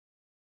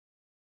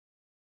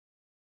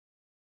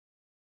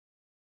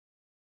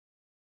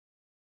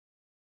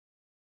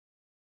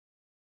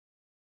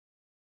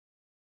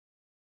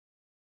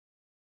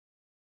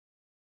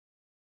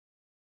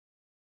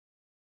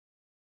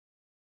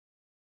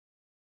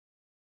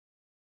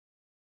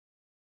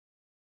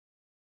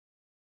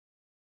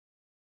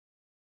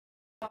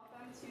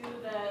to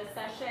the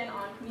session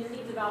on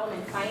community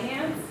development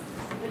finance.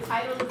 The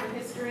title is The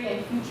History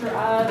and Future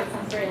of. It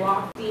sounds very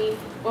lofty.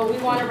 What we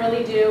want to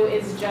really do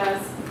is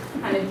just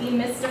kind of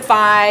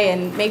demystify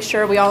and make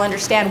sure we all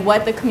understand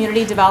what the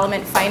community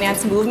development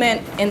finance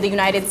movement in the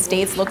United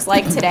States looks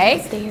like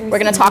today. We're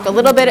going to talk a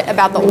little bit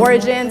about the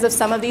origins of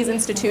some of these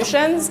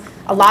institutions.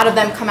 A lot of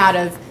them come out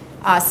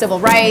of civil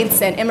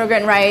rights and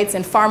immigrant rights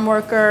and farm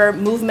worker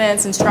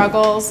movements and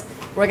struggles.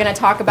 We're going to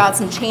talk about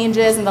some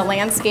changes in the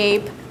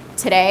landscape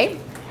today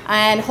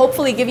and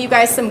hopefully give you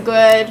guys some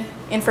good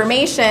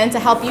information to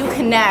help you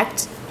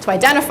connect, to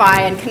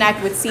identify and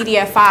connect with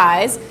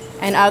CDFIs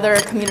and other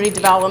community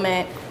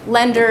development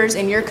lenders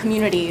in your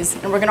communities.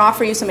 And we're going to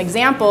offer you some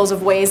examples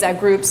of ways that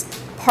groups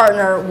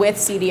partner with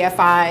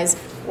CDFIs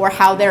or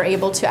how they're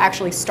able to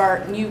actually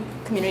start new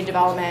community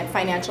development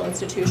financial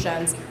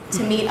institutions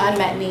to meet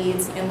unmet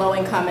needs in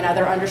low-income and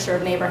other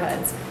underserved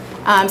neighborhoods.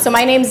 So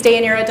my name is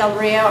Deyanira Del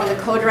Rio. I'm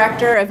the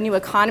co-director of New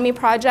Economy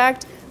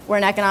Project. We're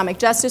an economic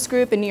justice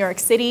group in New York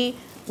City.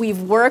 We've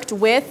worked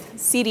with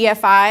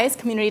CDFIs,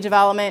 community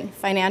development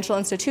financial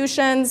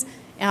institutions,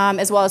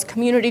 as well as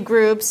community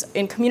groups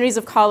in communities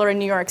of color in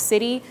New York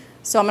City.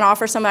 So I'm going to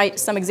offer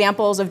some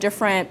examples of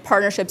different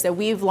partnerships that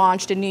we've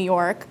launched in New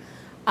York.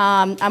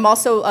 I'm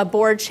also the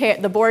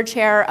board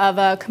chair of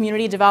a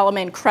community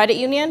development credit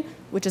union,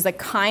 which is a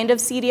kind of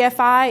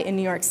CDFI in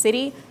New York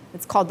City.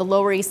 It's called the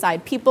Lower East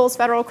Side People's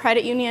Federal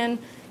Credit Union,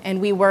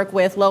 and we work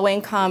with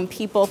low-income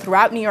people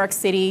throughout New York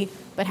City,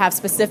 but have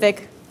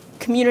specific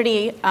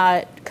communities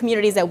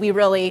that we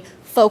really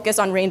focus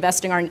on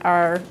reinvesting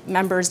our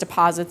members'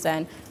 deposits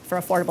in for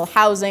affordable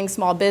housing,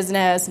 small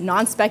business,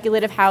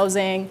 non-speculative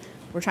housing.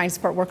 We're trying to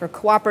support worker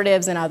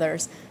cooperatives and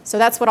others. So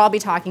that's what I'll be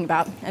talking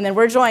about. And then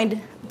we're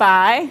joined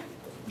by,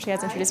 would you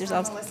guys introduce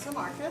yourselves? I'm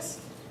Marquez,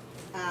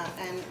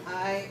 and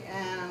I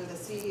am the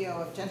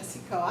CEO of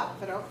Genesee Co-op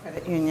Federal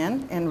Credit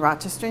Union in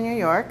Rochester, New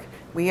York.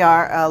 We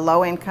are a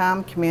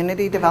low-income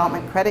community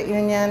development credit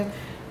union,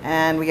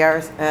 and we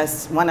are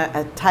one of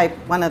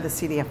the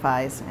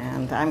CDFIs.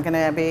 And I'm going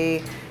to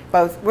be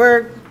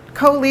we're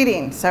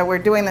co-leading, so we're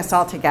doing this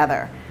all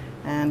together.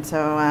 And so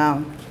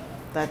I'm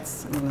going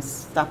to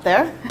stop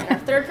there. Our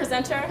third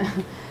presenter.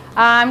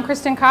 I'm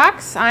Kristen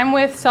Cox. I'm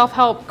with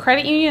Self-Help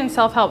Credit Union,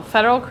 Self-Help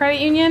Federal Credit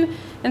Union.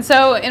 And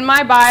so in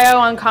my bio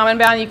on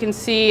CommonBound, you can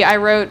see I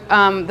wrote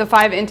the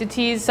 5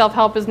 entities.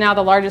 Self-Help is now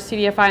the largest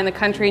CDFI in the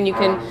country, and you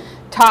can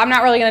talk. I'm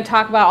not really going to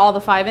talk about all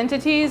the 5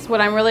 entities. What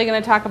I'm really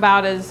going to talk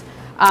about is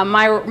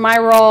my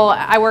role.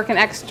 I work in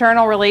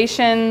external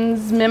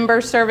relations, member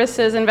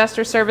services,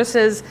 investor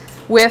services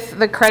with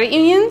the credit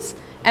unions,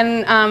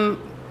 and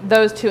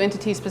those 2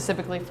 entities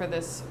specifically for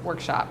this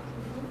workshop.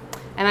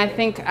 And I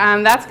think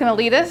that's going to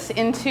lead us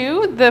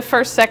into the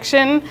first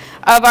section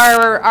of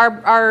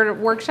our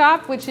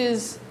workshop, which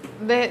is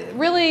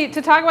really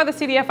to talk about the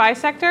CDFI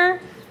sector.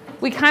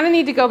 We kind of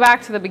need to go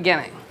back to the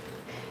beginning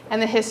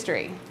and the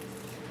history.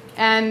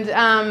 And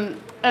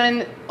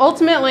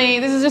ultimately,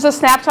 this is just a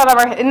snapshot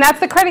of and that's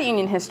the credit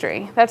union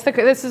history.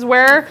 This is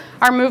where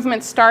our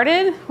movement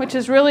started, which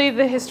is really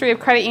the history of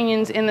credit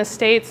unions in the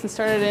States and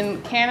started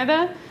in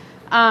Canada.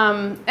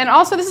 And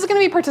also, this is going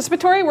to be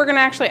participatory. We're going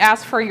to actually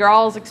ask for your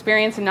all's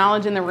experience and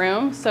knowledge in the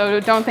room, so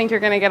don't think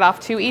you're going to get off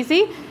too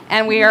easy.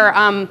 And we are,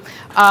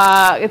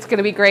 it's going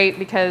to be great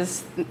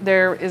because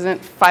there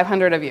isn't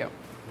 500 of you.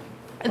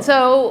 And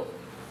so,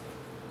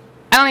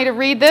 I don't need to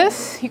read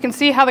this. You can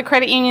see how the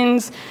credit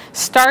unions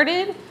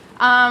started,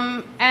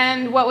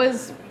 and what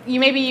was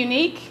maybe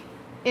unique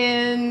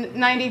in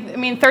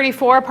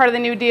 34, part of the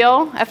New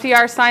Deal.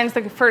 FDR signs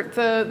the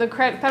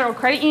Federal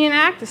Credit Union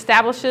Act,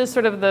 establishes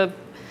sort of the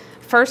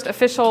first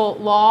official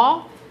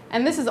law,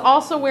 and this is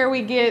also where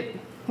we get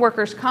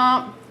workers'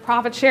 comp,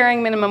 profit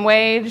sharing, minimum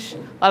wage, a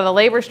lot of the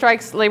labor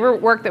strikes, labor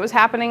work that was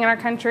happening in our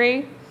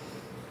country.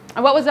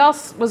 And what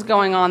else was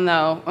going on,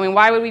 though? I mean,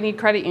 why would we need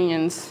credit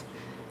unions,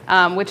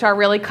 which are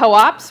really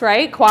co-ops,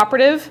 right?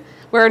 Cooperative.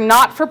 We're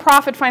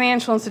not-for-profit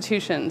financial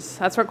institutions.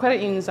 That's what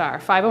credit unions are,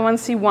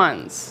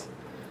 501c1s.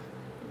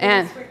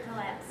 And those were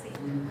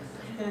collapsing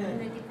in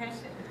the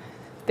Depression.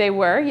 They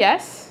were,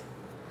 yes.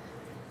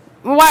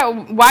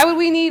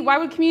 Why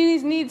would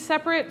communities need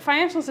separate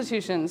financial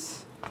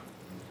institutions?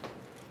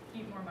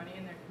 Need more money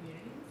in their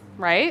communities.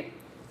 Right?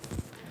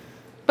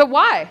 But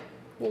why?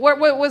 What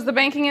was the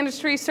banking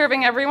industry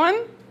serving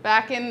everyone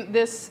back in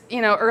this,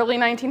 early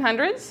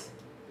 1900s?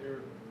 They're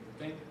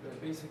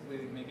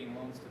basically making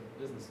loans to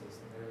businesses.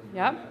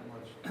 Yep. Not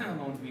much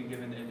loans being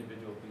given to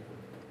individual people.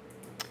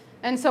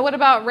 And so what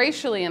about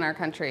racially in our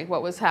country?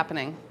 What was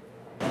happening?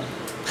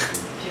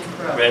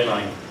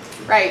 Redlining.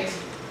 Right.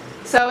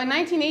 So in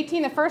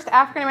 1918, the first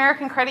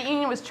African-American credit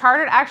union was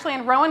chartered actually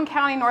in Rowan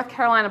County, North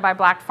Carolina by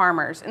black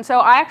farmers. And so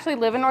I actually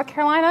live in North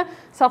Carolina.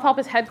 Self-Help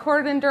is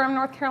headquartered in Durham,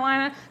 North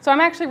Carolina. So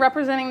I'm actually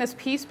representing this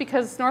piece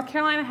because North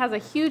Carolina has a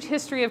huge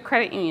history of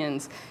credit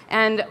unions.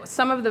 And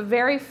some of the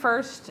very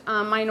first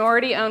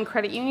minority-owned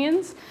credit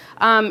unions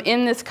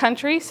in this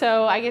country.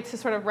 So I get to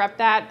sort of rep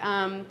that.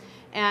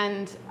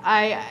 And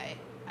I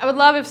would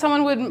love if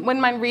someone wouldn't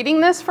mind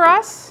reading this for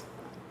us.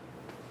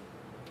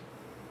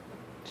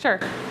 Sure.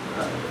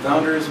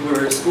 Founders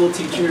were school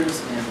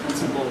teachers and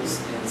principals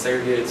in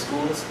segregated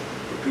schools.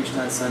 They preached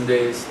on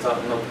Sundays,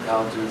 taught in local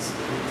colleges,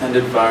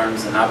 tended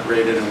farms, and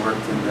operated and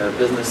worked in the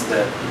business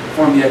that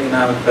formed the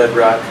economic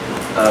bedrock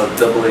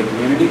of AA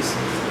communities.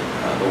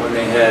 But when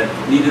they had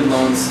needed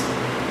loans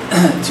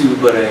to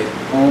but a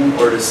home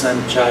or to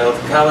send a child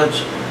to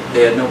college,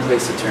 they had no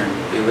place to turn.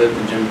 They lived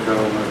in Jim Crow,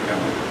 North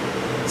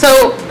Carolina.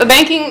 So the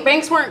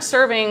banks weren't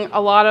serving a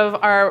lot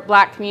of our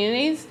black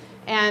communities.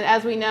 And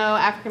as we know,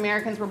 African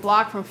Americans were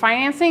blocked from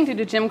financing due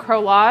to Jim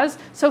Crow laws.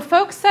 So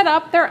folks set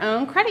up their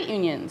own credit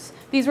unions.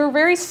 These were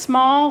very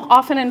small,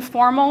 often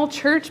informal,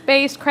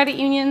 church-based credit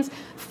unions,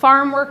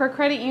 farm worker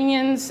credit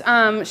unions,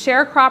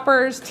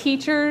 sharecroppers,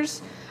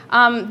 teachers.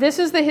 This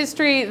is the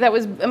history that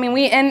was,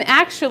 and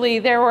actually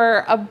there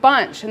were a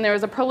bunch, and there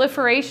was a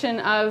proliferation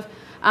of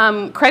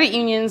credit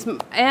unions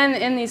and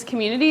in these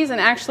communities.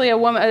 And actually a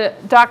woman,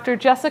 Dr.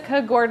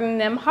 Jessica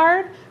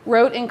Gordon-Nemhard,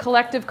 wrote in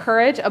Collective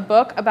Courage a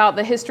book about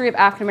the history of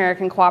African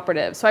American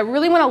cooperatives. So I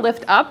really want to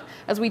lift up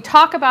as we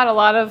talk about a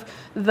lot of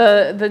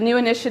the new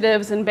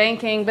initiatives in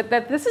banking, but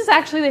that this is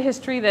actually the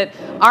history that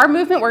our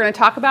movement we're going to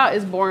talk about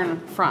is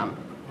born from.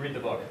 Read the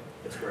book.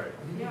 It's great.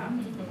 Yeah.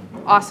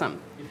 Awesome.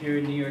 If you're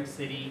in New York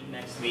City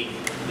next week,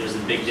 there's a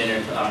big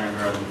dinner to honor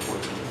her on the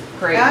 14th.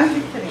 Great.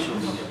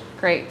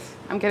 Great.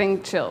 I'm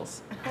getting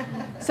chills.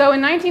 So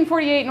in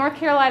 1948, North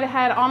Carolina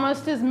had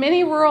almost as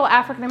many rural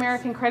African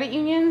American credit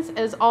unions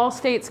as all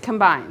states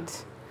combined.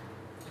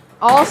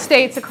 All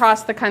states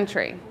across the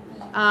country.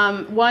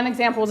 One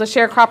example was a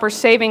sharecropper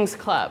savings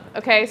club.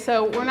 Okay,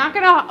 so we're not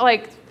gonna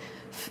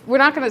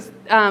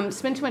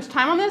spend too much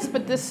time on this,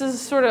 but this is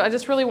sort of, I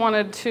just really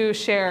wanted to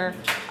share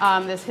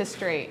this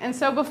history. And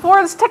so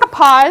let's take a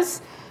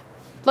pause.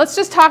 Let's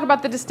just talk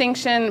about the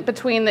distinction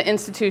between the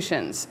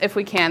institutions, if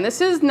we can. This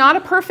is not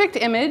a perfect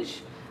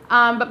image.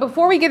 But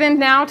before we get in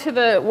now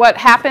to what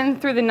happened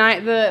through the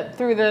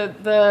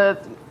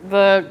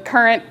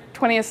current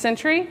 20th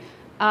century,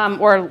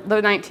 or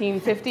the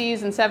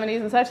 1950s and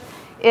 70s and such,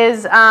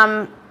 is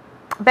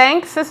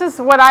banks. This is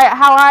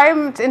how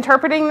I'm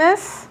interpreting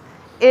this.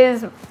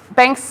 Is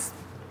banks?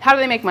 How do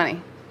they make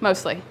money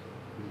mostly?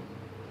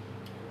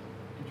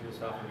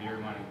 Interest off of your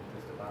money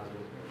is deposited.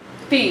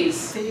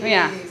 Fees.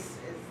 Yeah.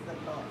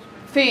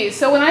 Fees.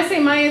 So when I say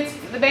money,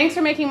 the banks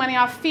are making money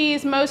off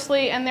fees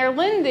mostly, and they're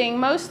lending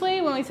mostly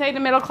when we say to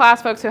middle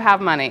class folks who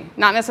have money.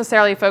 Not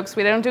necessarily folks,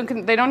 they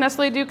don't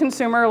necessarily do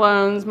consumer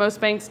loans.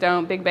 Most banks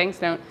don't, big banks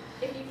don't.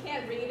 If you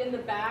can't read in the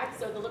back,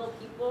 so the little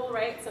people,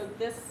 right? So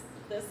this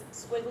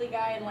squiggly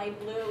guy in light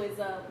blue is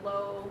a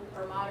low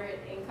or moderate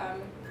income,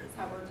 is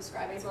how we're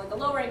describing. So like a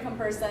lower income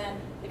person,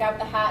 the guy with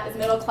the hat is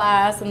middle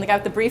class, and the guy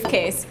with the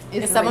briefcase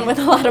is someone with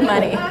a lot of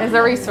money. Is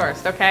a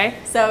resource, okay?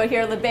 So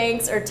here the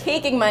banks are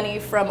taking money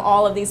from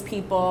all of these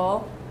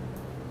people,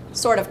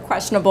 sort of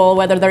questionable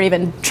whether they're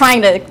even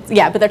trying to,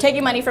 but they're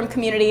taking money from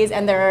communities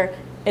and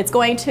it's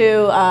going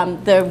to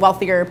the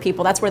wealthier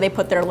people. That's where they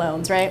put their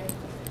loans, right?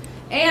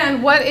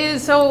 And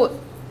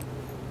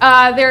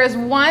there is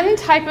one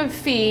type of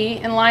fee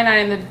in line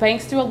item that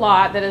banks do a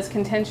lot that is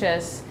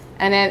contentious,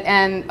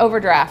 and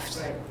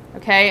overdraft. Right.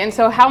 Okay, and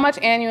so how much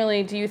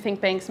annually do you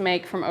think banks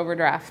make from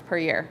overdraft per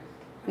year?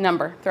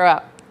 Number, throw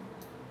out.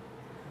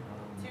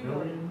 2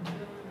 billion.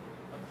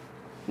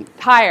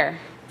 Higher.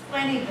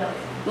 20 billion.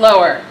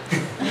 Lower.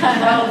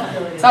 12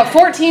 billion. About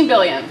 14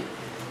 billion.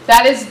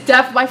 That is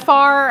by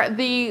far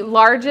the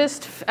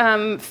largest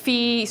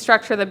fee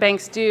structure that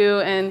banks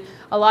do, and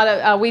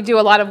we do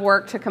a lot of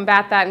work to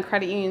combat that, and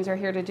credit unions are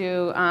here to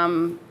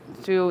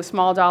do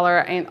small dollar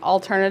and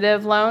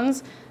alternative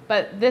loans.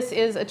 But this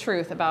is a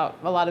truth about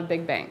a lot of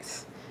big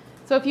banks.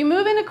 So if you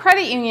move into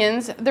credit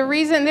unions, the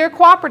reason they're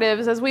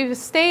cooperatives, as we've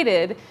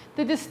stated,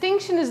 the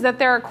distinction is that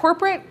there are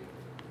corporate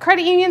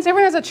credit unions.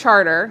 Everyone has a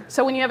charter.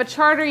 So when you have a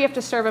charter, you have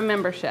to serve a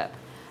membership.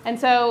 And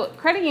so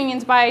credit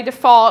unions by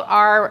default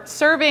are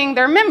serving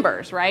their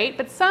members, right?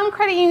 But some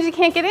credit unions you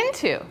can't get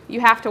into. You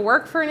have to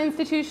work for an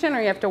institution,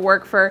 or you have to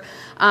work for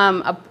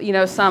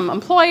some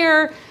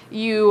employer,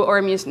 or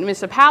a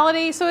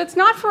municipality. So it's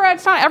not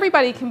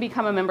everybody can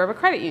become a member of a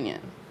credit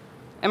union.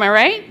 Am I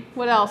right?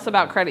 What else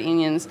about credit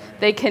unions?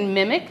 They can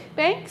mimic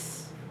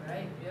banks.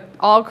 Right.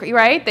 Yep.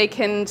 Right. They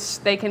can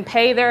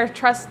pay their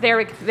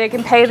they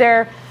can pay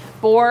their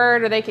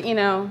board, or they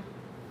can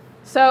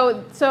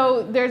So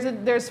there's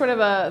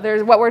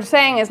what we're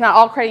saying is not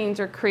all credit unions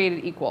are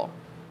created equal.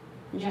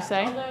 Would you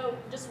say? Although,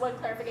 just one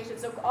clarification.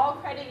 So all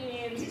credit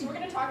unions, so we're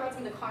going to talk about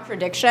some of the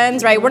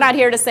contradictions, right? We're not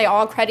here to say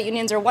all credit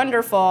unions are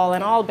wonderful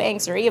and all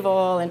banks are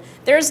evil. And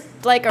there's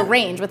like a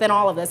range within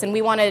all of this. And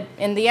we wanted,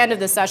 in the end of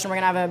this session, we're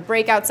going to have a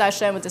breakout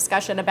session with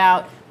discussion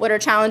about what are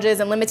challenges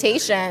and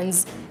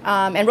limitations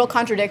and real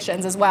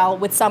contradictions as well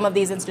with some of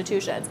these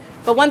institutions.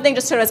 But one thing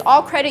just to notice,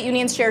 all credit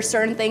unions share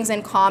certain things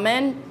in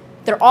common.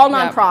 They're all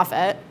nonprofit.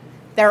 Yep.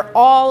 They're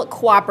all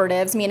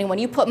cooperatives, meaning when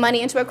you put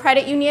money into a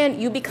credit union,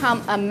 you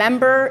become a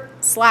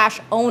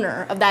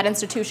member/owner of that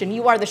institution.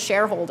 You are the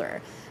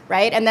shareholder,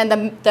 right? And then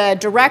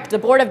the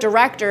board of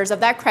directors of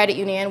that credit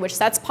union, which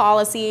sets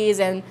policies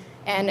and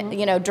and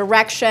you know,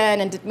 direction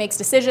and makes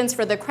decisions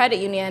for the credit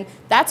union,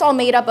 that's all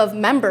made up of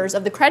members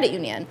of the credit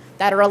union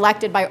that are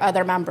elected by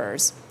other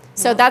members.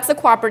 So that's the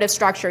cooperative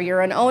structure.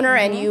 You're an owner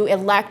and you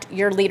elect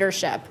your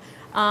leadership.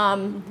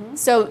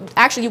 So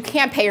actually you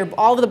can't pay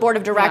all of the board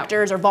of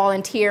directors or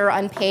volunteer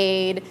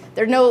unpaid.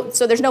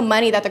 So there's no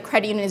money that the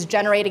credit union is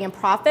generating in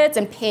profits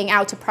and paying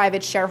out to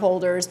private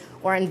shareholders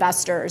or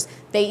investors.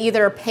 They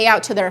either pay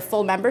out to their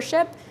full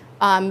membership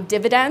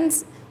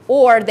dividends,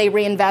 or they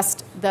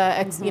reinvest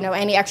the you know,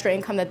 any extra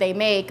income that they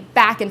make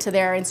back into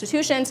their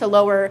institution to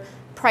lower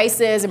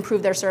prices,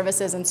 improve their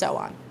services, and so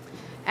on.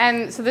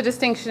 And so the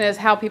distinction is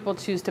how people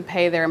choose to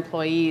pay their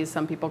employees.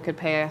 Some people could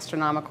pay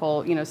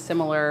astronomical, you know,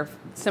 similar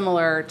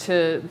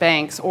to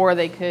banks, or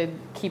they could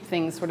keep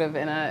things sort of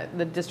in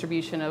the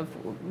distribution of,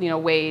 you know,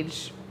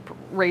 wage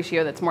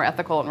ratio that's more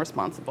ethical and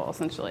responsible,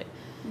 essentially.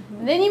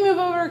 Then you move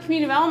over to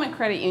community development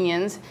credit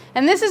unions,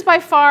 and this is by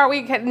far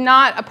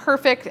not a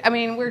perfect. I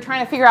mean, we're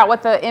trying to figure out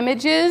what the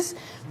image is,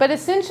 but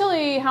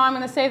essentially, how I'm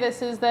going to say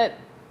this is that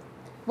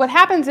what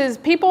happens is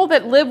people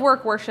that live,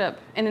 work, worship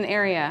in an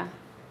area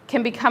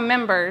can become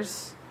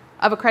members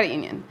of a credit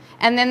union.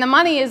 And then the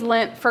money is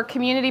lent for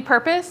community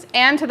purpose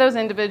and to those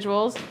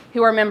individuals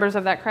who are members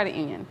of that credit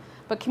union.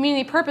 But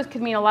community purpose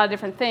could mean a lot of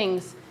different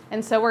things.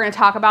 And so we're going to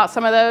talk about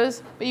some of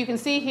those. But you can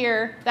see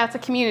here, that's a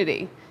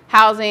community.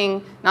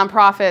 Housing,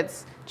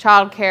 nonprofits,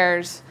 child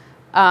cares,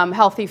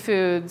 healthy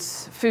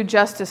foods, food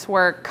justice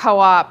work,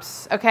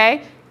 co-ops,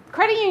 okay?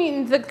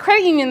 The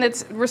credit union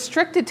that's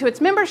restricted to its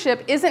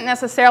membership isn't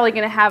necessarily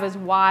going to have as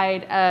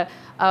wide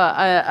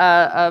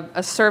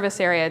a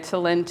service area to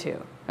lend to.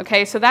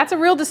 Okay, so that's a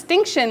real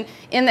distinction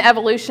in the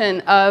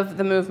evolution of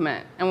the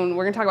movement. And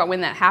we're going to talk about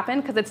when that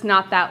happened, because it's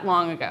not that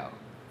long ago,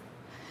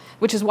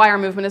 which is why our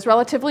movement is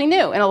relatively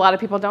new, and a lot of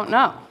people don't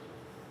know,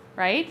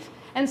 right?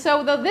 And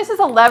so this is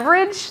a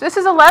leverage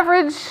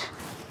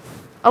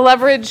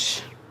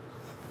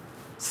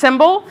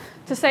symbol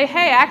to say,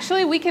 hey,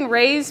 actually we can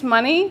raise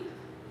money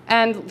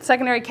and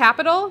secondary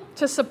capital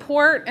to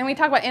support, and we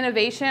talk about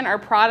innovation, our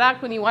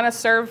product. When you want to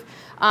serve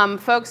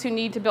folks who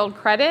need to build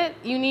credit,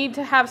 you need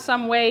to have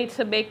some way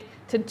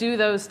to do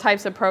those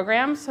types of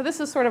programs. So this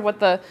is sort of what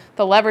the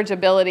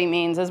leverageability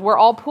means, is we're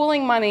all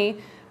pooling money,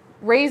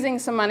 raising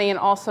some money, and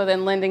also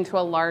then lending to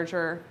a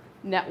larger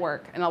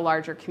network and a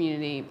larger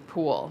community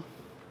pool.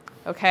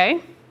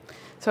 Okay?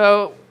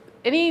 So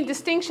any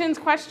distinctions,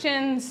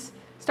 questions,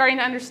 starting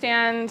to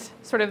understand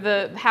sort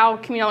of how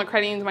communal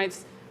credit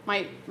unions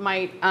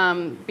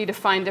might be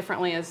defined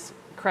differently as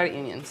credit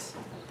unions?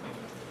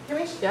 Can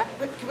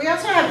we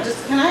also have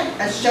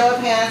a show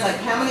of hands, like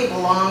how many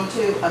belong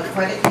to a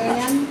credit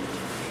union?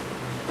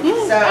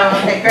 So,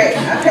 okay, great.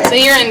 Okay. So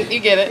you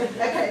get it.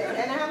 Okay,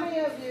 and how many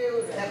of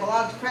you that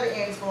belong to credit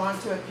unions belong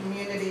to a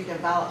community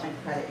development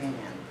credit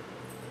union?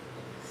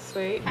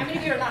 Sweet. How many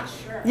of you are not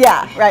sure?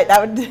 Yeah, right, that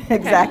would,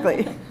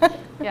 exactly.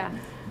 Yeah.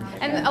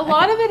 And a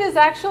lot of it is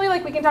actually,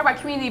 like, we can talk about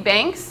community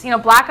banks, you know,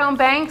 black-owned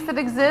banks that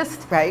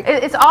exist. Right.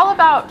 It's all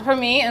about, for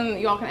me, and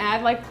you all can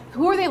add, like,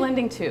 who are they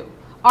lending to?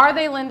 Are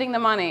they lending the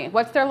money?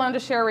 What's their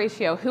loan-to-share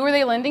ratio? Who are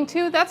they lending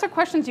to? That's the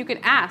questions you can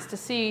ask to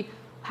see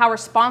how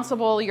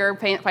responsible your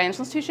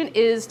financial institution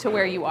is to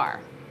where you are.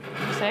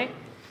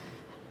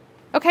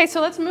 Okay, so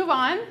let's move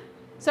on.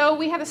 So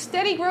we had a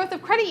steady growth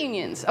of credit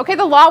unions. Okay,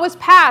 the law was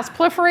passed,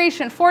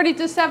 proliferation, 40s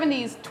to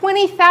 70s,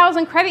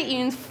 20,000 credit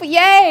unions,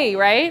 yay,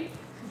 right?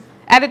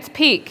 At its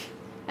peak.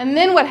 And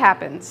then what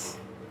happens?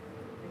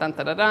 Dun,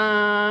 da, da,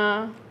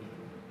 da.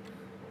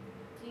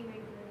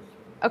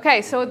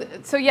 Okay, so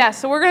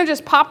we're going to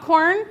just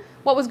popcorn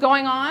what was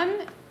going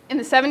on in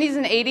the 70s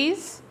and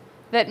 80s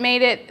that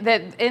made it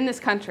in this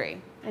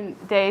country. And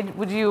Dade,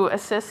 would you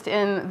assist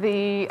in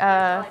the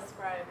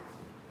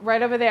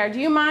right over there? Do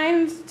you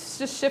mind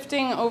just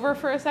shifting over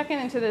for a second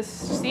into this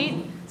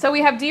seat? So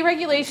we have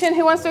deregulation.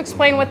 Who wants to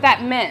explain what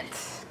that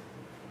meant?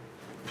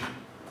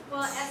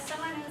 Well, as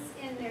someone who's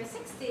in their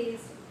 60s,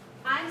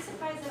 I'm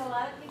surprised that a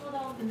lot of people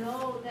don't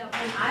know that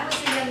when I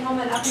was a young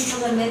woman up until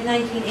the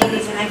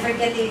mid-1980s, and I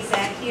forget the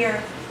exact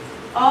year,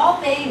 all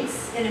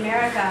banks in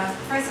America,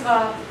 first of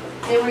all,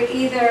 they were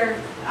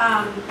either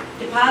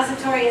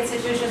depository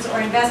institutions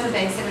or investment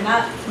banks. They were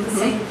not the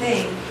same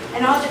thing.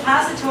 And all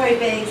depository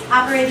banks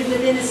operated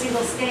within a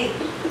single state.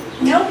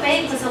 No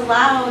bank was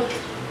allowed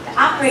to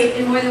operate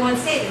in more than one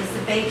state. It was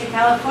the Bank of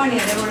California.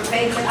 There were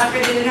banks that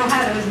operated in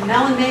Ohio. There was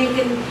Mellon Bank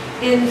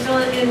in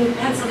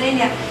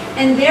Pennsylvania.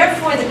 And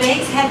therefore, the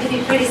banks had to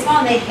be pretty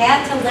small. And they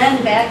had to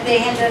lend back. They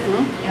had to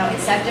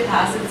accept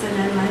deposits and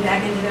then lend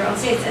back into their own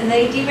states. And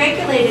they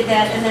deregulated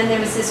that. And then there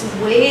was this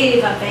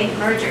wave of bank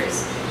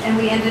mergers. And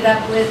we ended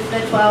up with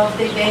the 12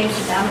 big banks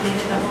that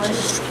dominated the whole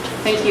industry.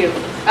 Thank you.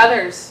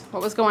 Others,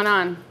 what was going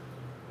on?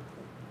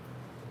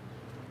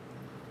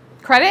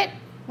 Credit?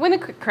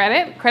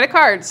 Credit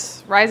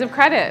cards, rise of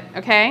credit,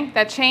 okay?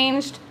 That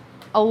changed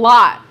a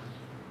lot.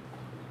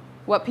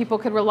 What people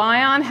could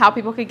rely on, how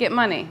people could get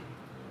money.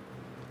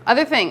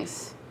 Other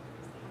things?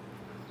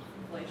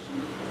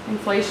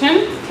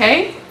 Inflation,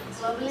 okay?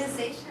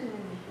 Globalization.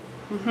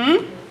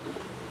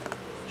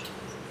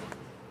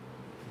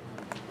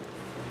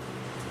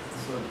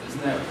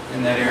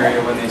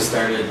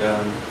 started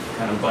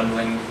kind of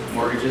bundling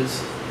mortgages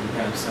and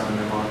kind of selling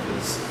them off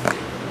as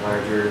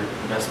larger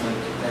investment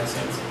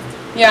assets.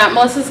 Yeah,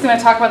 Melissa's going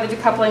to talk about the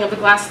decoupling of the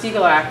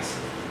Glass-Steagall Act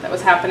that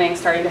was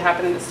starting to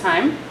happen at this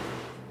time.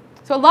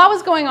 So a lot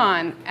was going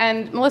on,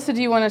 and Melissa,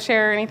 do you want to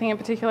share anything in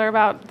particular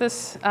about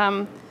this,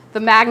 the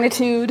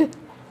magnitude?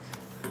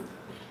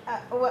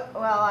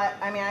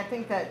 I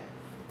think that,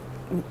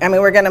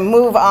 we're going to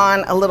move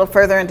on a little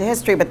further into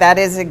history, but that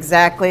is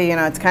exactly,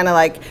 it's kind of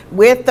like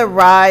with the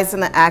rise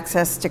in the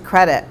access to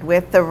credit,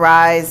 with the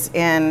rise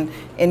in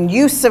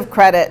use of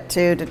credit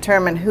to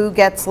determine who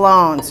gets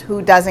loans,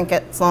 who doesn't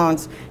get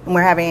loans, and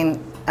we're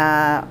having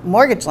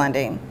mortgage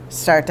lending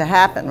start to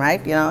happen,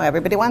 right?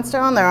 Everybody wants to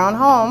own their own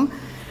home.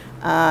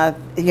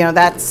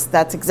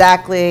 That's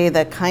exactly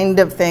the kind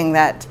of thing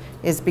that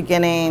is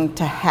beginning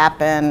to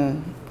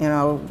happen,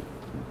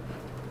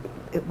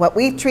 what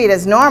we treat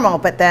as normal,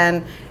 but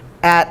then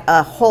at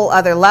a whole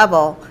other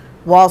level,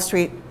 Wall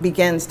Street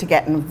begins to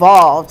get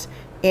involved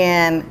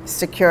in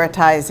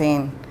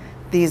securitizing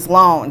these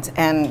loans.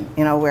 And,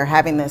 we're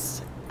having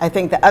this, I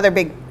think the other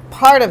big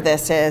part of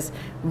this is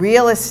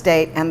real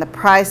estate and the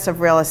price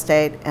of real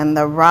estate and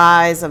the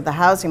rise of the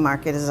housing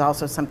market is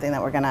also something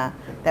that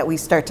that we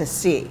start to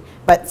see.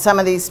 But some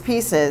of these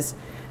pieces,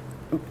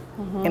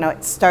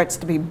 it starts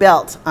to be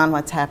built on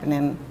what's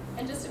happening.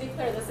 And just to be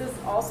clear, this is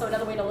also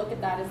another way to look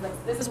at that is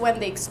that this is when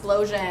the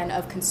explosion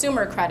of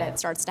consumer credit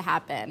starts to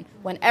happen,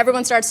 when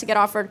everyone starts to get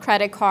offered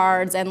credit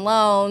cards and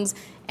loans,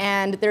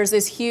 and there's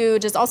this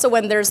huge, it's also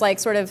when there's like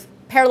sort of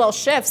parallel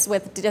shifts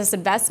with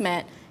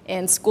disinvestment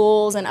in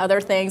schools and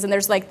other things, and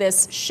there's like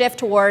this shift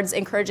towards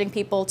encouraging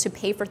people to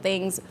pay for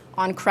things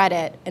on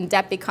credit, and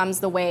debt becomes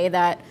the way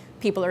that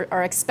people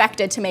are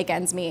expected to make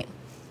ends meet.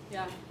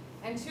 Yeah.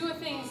 And two of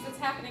things that's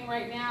happening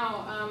right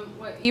now,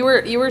 what you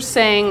were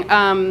saying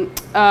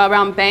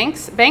around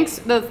banks. Banks,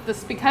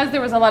 because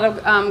there was a lot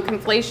of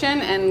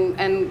conflation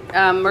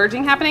and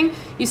merging happening,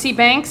 you see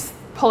banks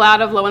pull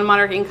out of low and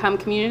moderate income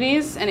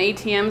communities, and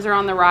ATMs are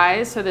on the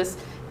rise. So this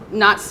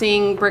not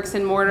seeing bricks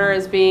and mortar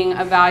as being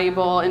a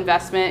valuable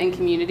investment in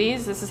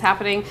communities. This is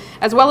happening,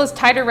 as well as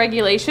tighter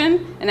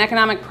regulation and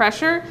economic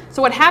pressure.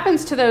 So what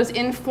happens to those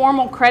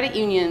informal credit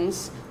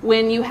unions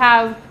when you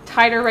have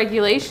tighter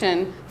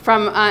regulation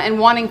and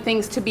wanting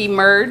things to be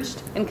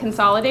merged and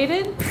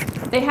consolidated?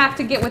 They have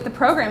to get with the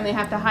program. They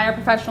have to hire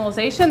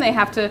professionalization. They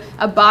have to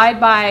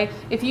abide by,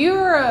 if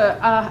you're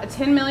a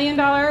 $10 million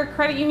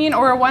credit union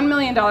or a $1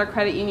 million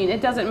credit union,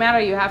 it doesn't matter.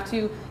 You have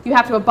to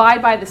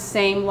abide by the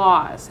same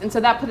laws. And so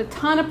that put a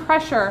ton of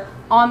pressure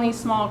on these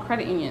small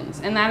credit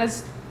unions. And that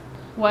is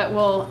what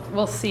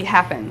we'll see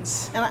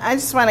happens. And I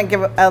just want to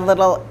give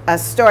a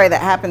story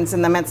that happens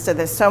in the midst of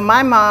this. So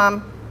my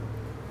mom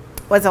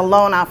was a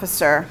loan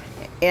officer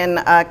in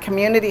a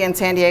community in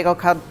San Diego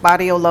called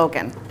Barrio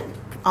Logan.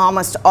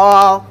 Almost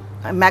all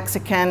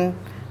Mexican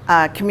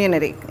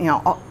community,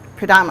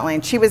 predominantly.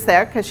 And she was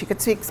there because she could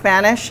speak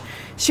Spanish.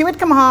 She would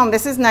come home,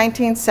 this is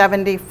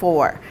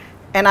 1974.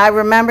 And I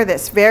remember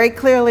this very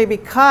clearly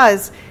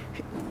because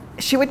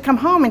she would come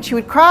home and she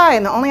would cry,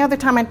 and the only other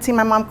time I'd see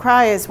my mom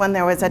cry is when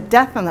there was a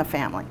death in the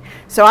family.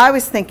 So I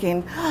was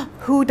thinking,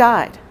 who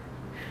died?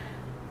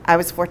 I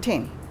was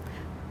 14.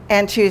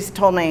 And she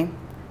told me,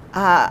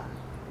 and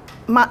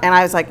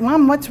I was like,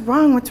 Mom, what's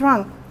wrong? What's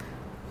wrong?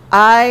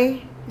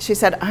 She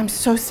said, I'm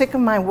so sick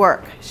of my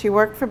work. She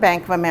worked for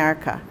Bank of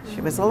America. She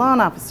was a loan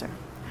officer.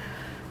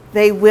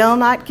 They will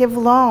not give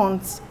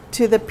loans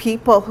to the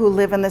people who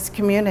live in this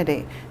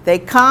community. They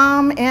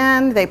come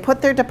in, they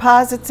put their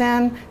deposits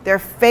in, they're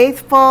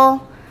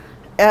faithful,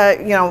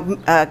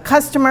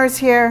 customers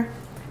here.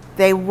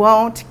 They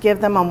won't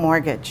give them a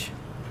mortgage.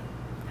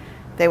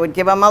 They would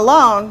give them a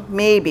loan,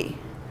 maybe.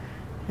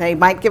 They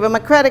might give them a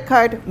credit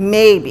card,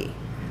 maybe.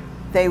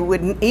 They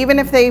wouldn't, even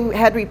if they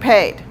had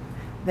repaid,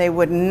 they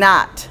would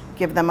not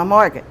give them a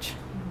mortgage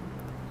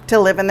to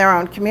live in their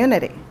own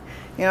community.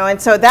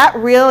 And so that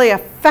really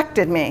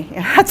affected me.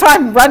 That's why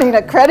I'm running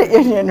a credit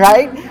union,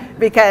 right?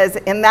 Because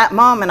in that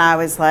moment I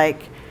was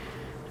like,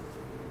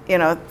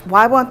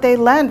 why won't they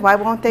lend? Why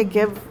won't they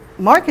give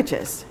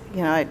mortgages?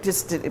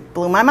 It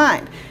blew my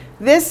mind.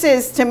 This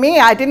is, to me,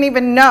 I didn't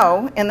even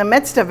know in the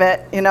midst of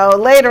it,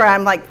 later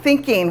I'm like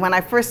thinking, when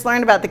I first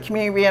learned about the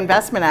Community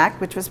Reinvestment Act,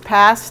 which was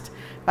passed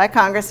by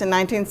Congress in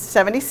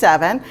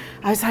 1977,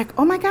 I was like,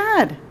 oh my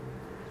God.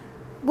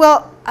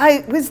 Well,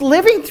 I was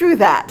living through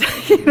that,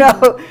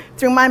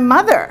 through my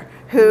mother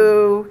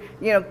who,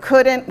 they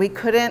couldn't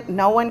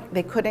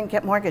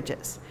get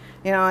mortgages.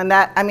 And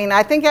that,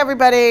 I think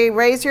everybody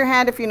raise your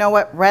hand if you know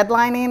what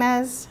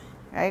redlining is,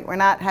 right? We're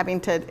not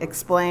having to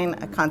explain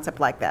a concept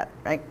like that,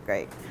 right?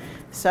 Great.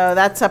 So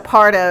that's a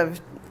part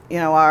of,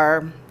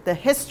 the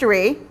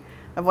history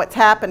of what's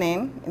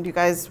happening. And do you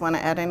guys want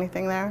to add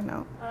anything there?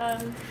 No?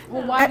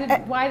 Well,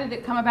 why did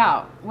it come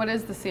about? What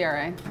is the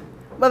CRA?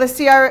 Well, the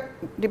CRA,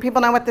 do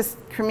people know what this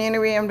Community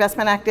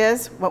Reinvestment Act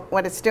is?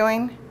 What it's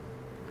doing?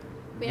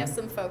 We have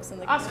some folks in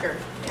the Oscar.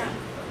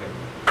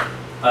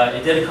 Yeah.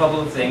 It did a couple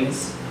of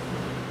things.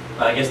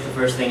 I guess the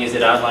first thing is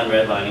it outlined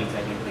redlining,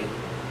 technically.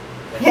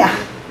 Yeah,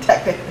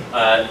 technically.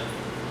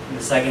 The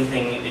second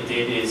thing it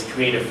did is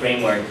create a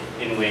framework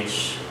in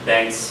which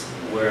banks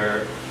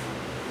in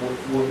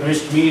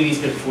which communities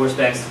could force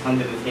banks to come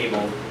to the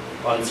table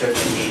on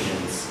certain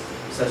occasions,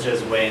 such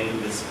as when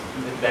the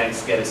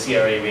banks get a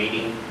CRA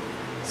rating.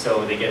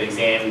 So they get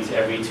examined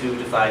every 2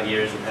 to 5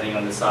 years, depending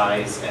on the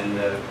size and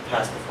the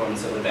past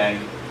performance of the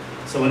bank.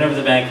 So whenever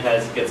the bank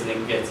gets an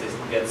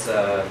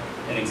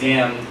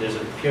exam, there's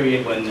a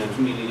period when the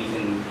community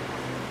can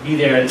be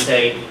there and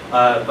say,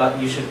 but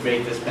you should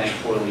rate this bank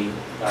poorly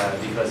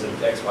because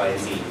of X, Y, and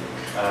Z.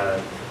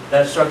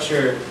 That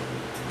structure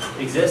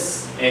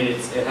exists, and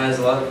it has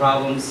a lot of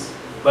problems,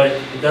 but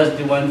it does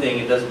do one thing: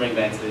 it does bring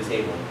banks to the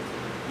table.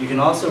 You can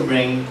also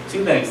bring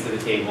 2 banks to the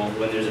table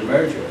when there's a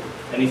merger.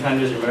 Anytime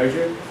there's a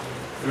merger,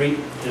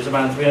 there's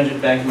around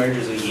 300 bank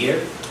mergers a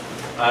year.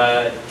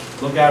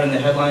 Look out in the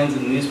headlines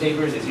in the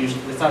newspapers.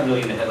 It's not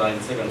really in the headlines.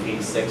 It's like on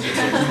page 6 or 6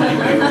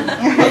 anywhere.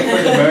 Look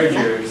for the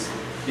mergers,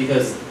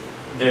 because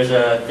there's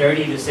a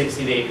 30 to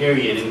 60 day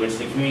period in which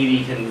the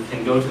community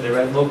can go to the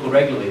local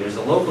regulator. There's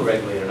a local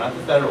regulator, not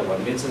the federal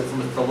one. It's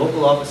the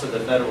local office of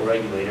the federal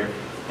regulator,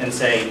 and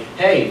say,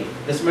 hey,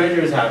 this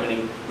merger is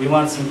happening. We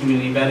want some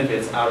community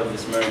benefits out of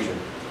this merger.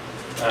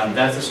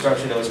 That's a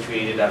structure that was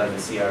created out of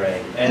the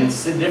CRA. And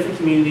different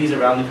communities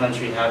around the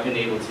country have been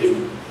able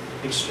to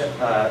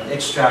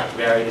extract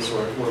various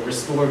or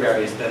restore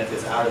various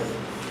benefits out of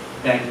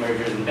bank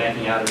mergers and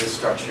banking out of this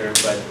structure,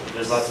 but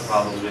there's lots of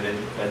problems with it,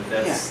 but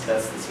that's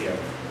the CRA.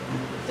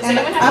 Does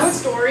anyone have a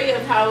story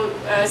of how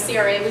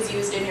CRA was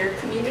used in your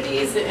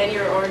communities and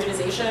your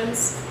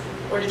organizations?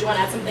 Or did you want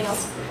to add something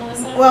else,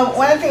 Melissa? Well,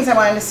 one of the things I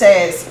wanted to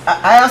say is,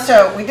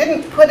 we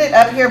didn't put it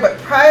up here, but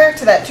prior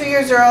to that, 2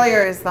 years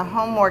earlier, is the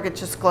Home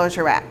Mortgage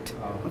Disclosure Act,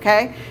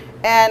 okay?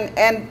 And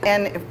in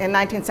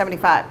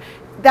 1975.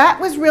 That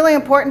was really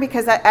important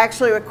because that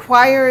actually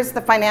requires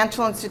the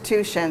financial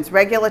institutions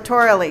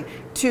regulatorily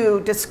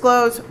to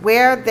disclose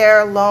where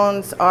their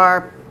loans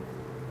are,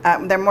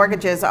 their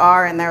mortgages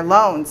are and their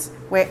loans,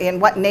 in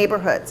what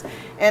neighborhoods.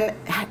 And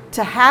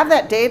to have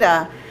that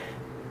data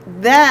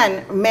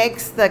then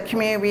makes the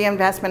Community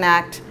Reinvestment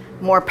Act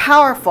more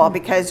powerful,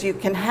 because you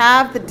can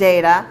have the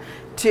data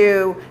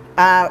to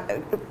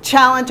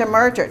challenge a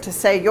merger, to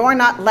say you're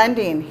not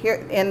lending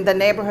here in the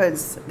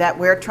neighborhoods that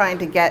we're trying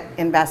to get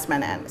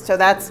investment in. So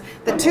that's,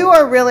 the two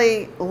are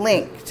really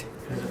linked.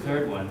 There's a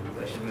third one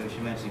I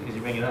should mention, because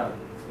you bring it up.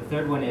 The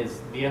third one is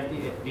the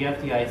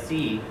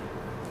FDIC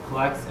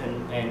collects,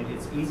 and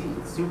it's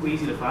super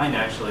easy to find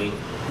actually.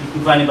 You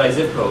can find it by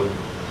zip code.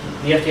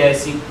 The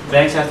FDIC,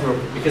 banks have to,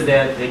 because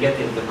they get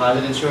the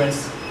deposit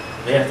insurance,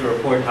 they have to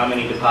report how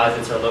many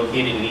deposits are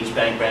located in each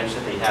bank branch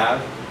that they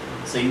have.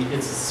 So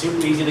it's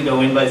super easy to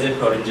go in by zip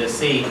code and just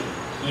see,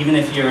 even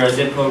if you're a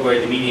zip code where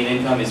the median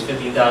income is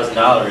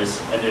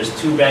 $15,000 and there's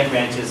 2 bank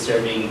branches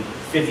serving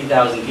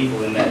 50,000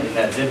 people in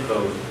that zip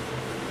code,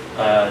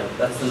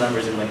 that's the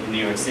numbers in New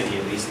York City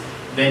at least,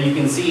 then you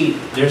can see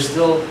there's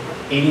still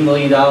 $80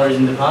 million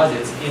in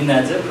deposits in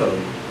that zip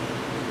code.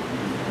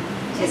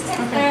 Just a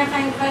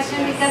clarifying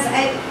question, because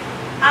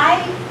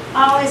I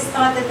always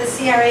thought that the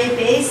CRA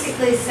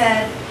basically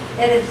said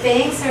that if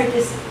banks are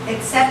just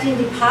accepting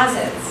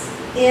deposits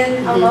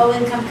in a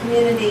low-income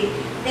community,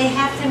 they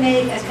have to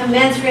make a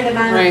commensurate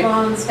amount of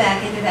loans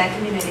back into that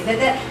community. But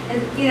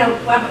and you know,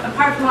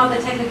 apart from all the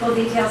technical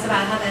details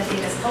about how that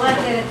data is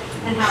collected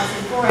and how it's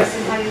enforced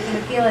and how you can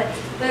appeal it,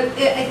 but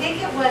I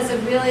think it was a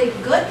really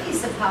good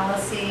piece of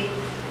policy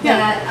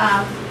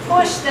that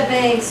pushed the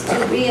banks to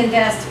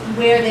reinvest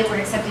where they were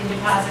accepting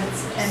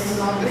deposits and in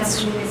low-income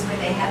communities where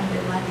they hadn't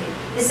been lending.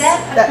 Is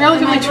that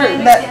relatively true?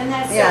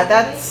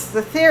 That's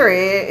the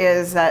theory,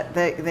 is that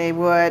they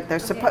would,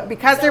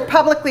 because they're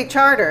publicly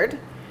chartered,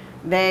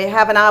 they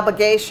have an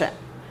obligation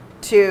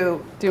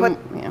to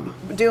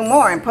do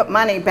more and put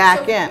money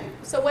back in.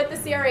 So what the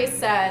CRA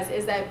says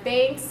is that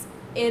banks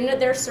in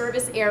their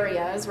service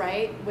areas,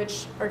 right,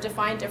 which are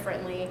defined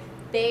differently,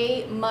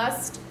 they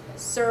must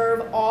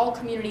serve all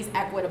communities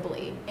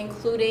equitably,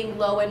 including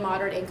low and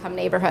moderate income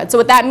neighborhoods. So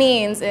what that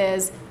means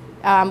is,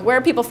 where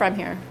are people from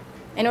here?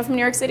 Anyone from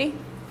New York City?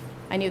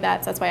 I knew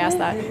that, so that's why I asked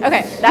that.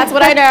 Okay, that's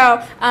what I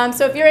know.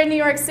 So if you're in New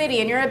York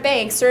City and you're a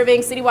bank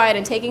serving citywide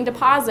and taking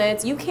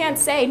deposits, you can't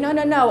say,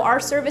 no, our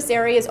service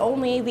area is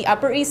only the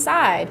Upper East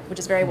Side, which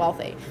is very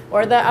wealthy,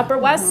 or the Upper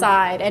West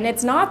Side, and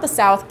it's not the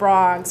South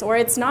Bronx, or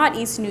it's not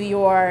East New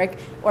York,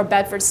 or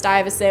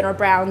Bedford-Stuyvesant, or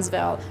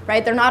Brownsville,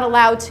 right? They're not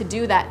allowed to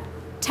do that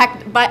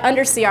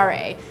under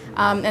CRA.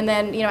 And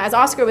then, as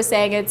Oscar was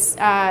saying, it's,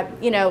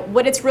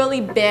 what it's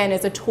really been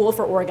is a tool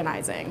for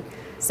organizing.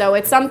 So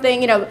it's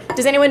something,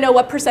 does anyone know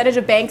what percentage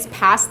of banks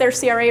pass their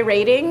CRA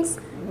ratings?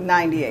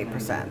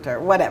 98% or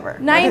whatever.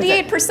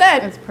 98%.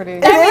 That's pretty.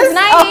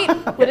 That means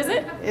 98. What is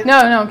it?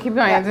 No, keep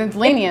going. Yeah. It's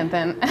lenient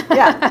then.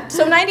 Yeah.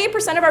 So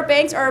 98% of our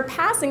banks are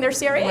passing their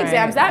CRA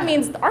exams. That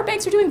means our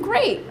banks are doing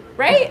great,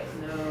 right?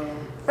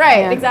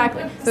 Right, Yeah.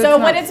 exactly. So So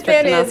it's what not it's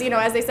strict been enough. is,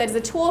 as they said, is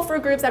a tool for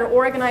groups that are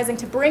organizing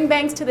to bring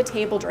banks to the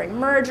table during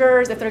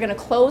mergers, if they're going to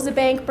close a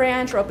bank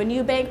branch or open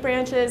new bank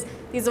branches.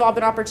 These have all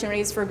been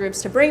opportunities for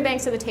groups to bring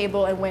banks to the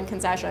table and win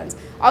concessions.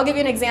 I'll give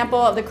you an example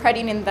of the credit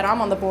union that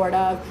I'm on the board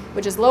of,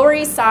 which is Lower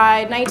East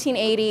Side,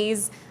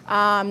 1980s.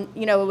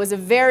 It was a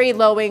very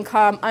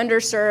low-income,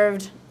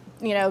 underserved,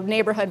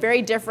 neighborhood,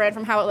 very different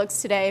from how it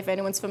looks today, if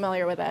anyone's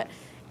familiar with it.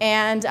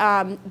 And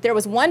there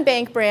was one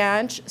bank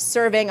branch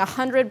serving a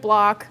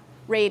 100-block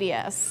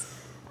radius,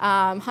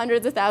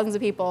 hundreds of thousands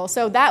of people.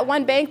 So that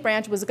one bank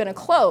branch was going to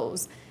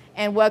close.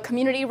 And what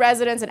community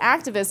residents and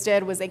activists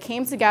did was they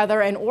came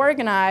together and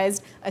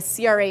organized a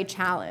CRA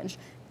challenge.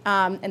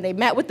 And they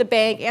met with the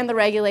bank and the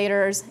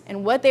regulators.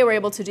 And what they were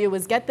able to do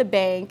was get the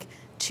bank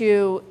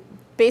to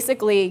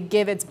basically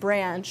give its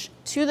branch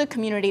to the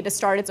community to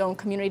start its own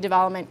community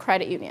development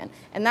credit union.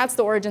 And that's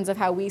the origins of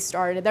how we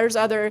started. There's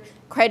other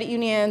credit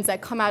unions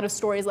that come out of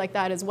stories like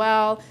that as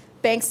well.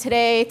 Banks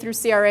today, through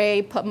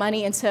CRA, put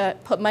money into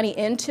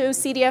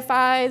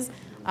CDFIs,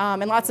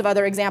 and lots of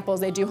other examples.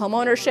 They do home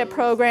ownership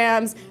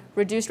programs,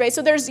 reduced rates.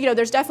 So there's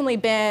definitely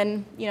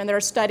been, there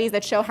are studies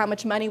that show how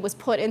much money was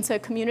put into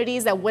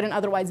communities that wouldn't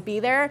otherwise be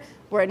there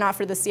were it not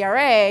for the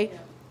CRA.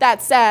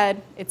 That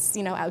said, it's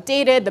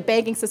outdated. The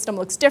banking system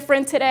looks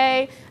different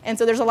today, and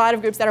so there's a lot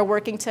of groups that are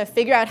working to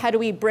figure out how do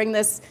we bring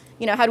this,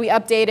 how do we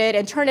update it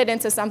and turn it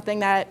into something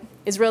that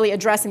is really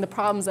addressing the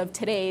problems of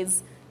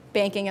today's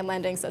banking and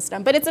lending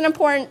system. But it's an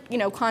important,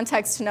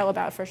 context to know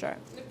about for sure.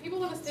 If people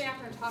want to stay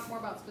after and talk more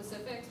about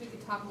specifics, we could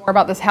talk more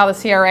about this, how the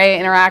CRA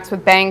interacts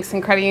with banks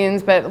and credit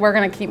unions, but we're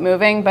going to keep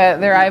moving.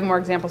 But I have more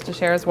examples to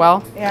share as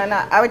well. Yeah, and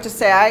I would just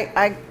say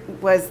I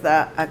was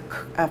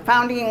a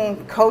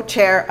founding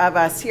co-chair of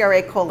a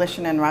CRA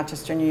coalition in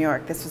Rochester, New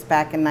York. This was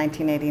back in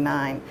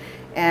 1989.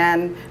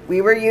 And we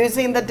were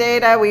using the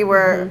data, we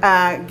were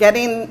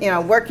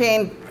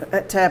working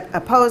to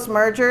oppose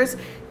mergers.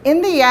 In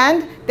the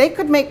end, they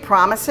could make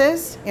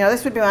promises.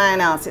 This would be my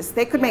analysis.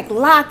 They could make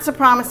lots of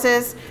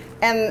promises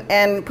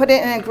and put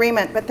it in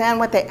agreement, but then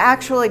what they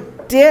actually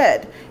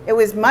did, it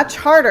was much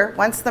harder.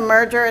 Once the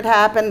merger had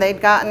happened, they'd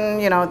gotten,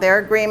 their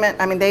agreement.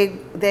 I mean,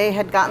 they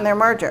had gotten their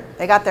merger.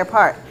 They got their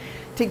part.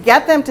 To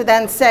get them to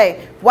then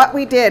say, what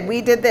we did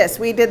this,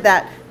 we did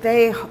that,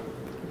 they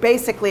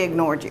basically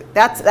ignored you.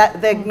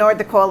 They ignored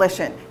the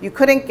coalition. You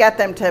couldn't get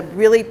them to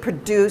really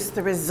produce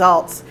the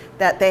results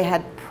that they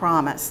had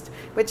promised,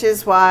 which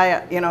is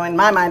why, in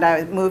my mind,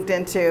 I moved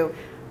into,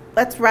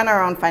 let's run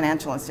our own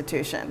financial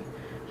institution.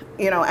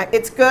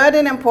 It's good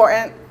and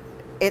important.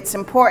 It's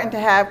important to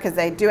have because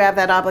they do have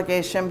that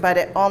obligation, but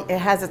it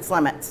has its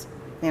limits,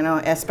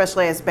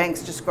 especially as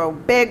banks just grow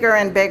bigger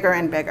and bigger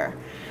and bigger.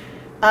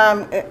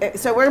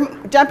 So we're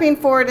jumping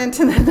forward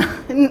into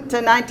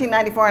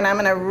 1994, and I'm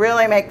going to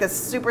really make this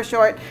super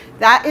short.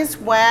 That is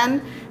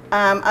when,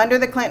 under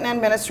the Clinton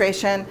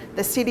administration,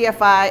 the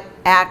CDFI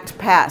Act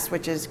passed,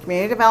 which is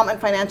Community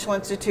Development Financial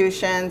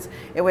Institutions.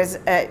 It was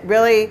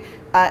really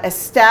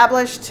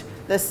established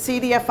the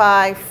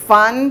CDFI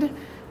fund,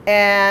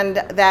 and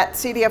that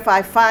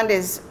CDFI fund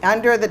is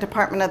under the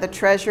Department of the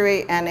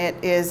Treasury, and it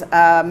is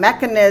a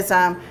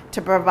mechanism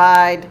to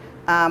provide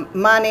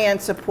money and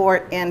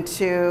support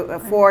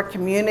for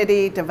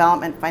community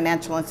development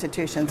financial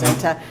institutions, and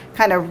to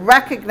kind of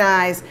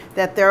recognize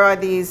that there are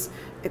these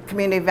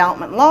community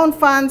development loan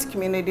funds,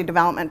 community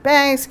development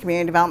banks,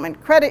 community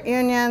development credit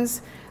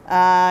unions,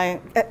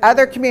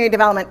 other community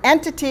development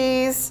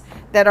entities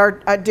that are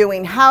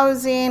doing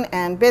housing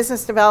and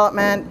business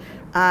development,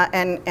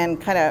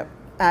 and kind of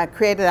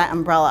created that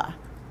umbrella.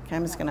 Okay,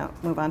 I'm just going to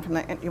move on from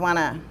that. You want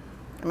to,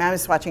 I'm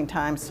just watching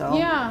time, so.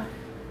 Yeah.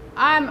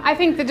 I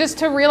think that just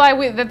to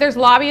realize that there's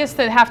lobbyists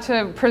that have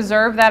to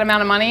preserve that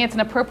amount of money. It's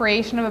an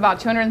appropriation of about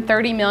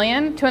 $230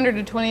 million,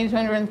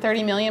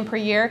 $230 million per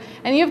year.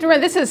 And you have to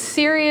remember, this is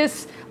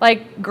serious,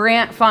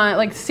 grant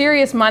fund,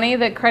 serious money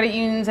that credit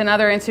unions and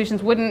other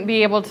institutions wouldn't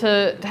be able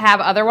to have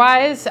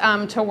otherwise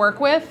to work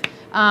with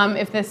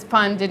if this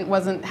fund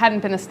hadn't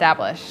been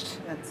established.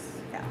 That's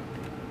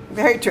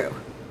very true.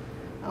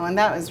 Oh, and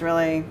that was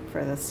really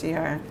for the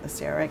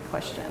CRA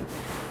question.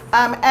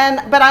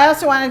 But I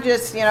also want to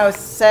just,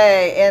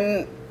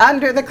 say,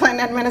 under the Clinton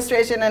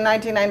administration in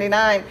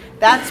 1999,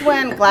 that's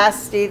when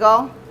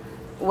Glass-Steagall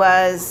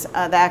was,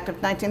 the Act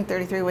of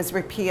 1933 was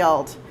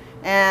repealed.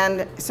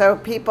 And so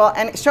people,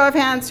 and show of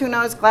hands, who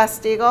knows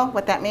Glass-Steagall,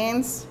 what that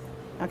means?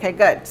 Okay,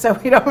 good. So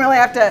we don't really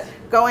have to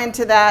go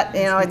into that.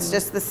 It's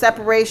just the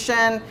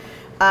separation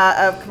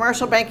of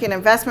commercial banking,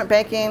 investment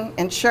banking,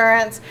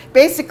 insurance.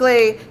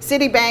 Basically,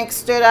 Citibank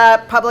stood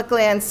up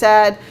publicly and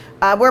said,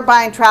 we're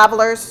buying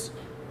Travelers.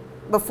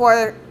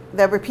 Before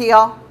the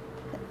repeal,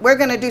 we're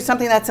going to do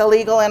something that's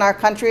illegal in our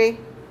country.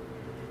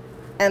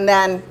 And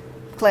then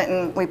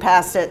Clinton, we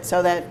passed it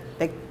so that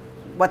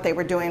what they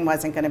were doing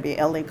wasn't going to be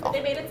illegal. But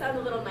they made it sound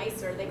a little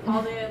nicer. They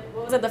called it,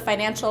 what was it, the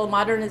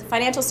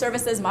Financial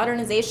Services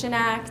Modernization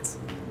Act.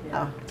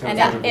 Oh.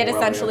 And it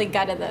essentially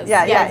gutted this.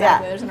 Yeah.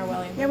 Exactly. There's an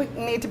Orwellian. Yeah, we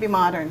need to be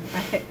modern,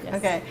 right? Yes.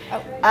 Okay.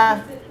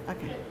 Oh.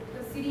 Okay.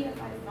 The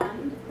CDFI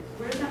fund,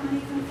 where does that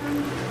money come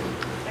from?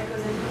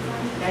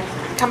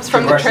 comes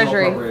from the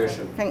Treasury.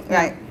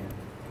 Right.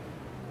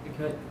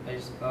 I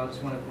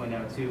just want to point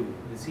out too,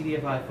 the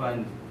CDFI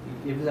fund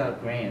gives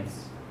out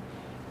grants,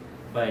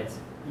 but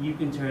you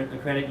can turn a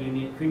credit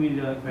union, community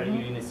development credit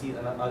union,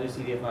 and other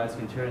CDFIs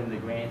can turn the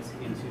grant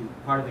into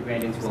part of the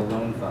grant into a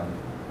loan fund.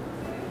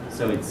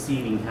 So it's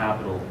seeding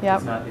capital.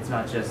 Yep. It's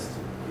not just,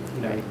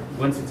 you know,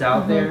 once it's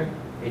out there,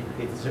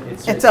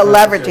 it's a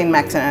leveraging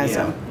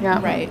mechanism.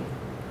 Yeah. Right.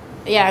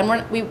 Yeah,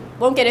 and we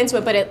won't get into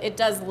it, but it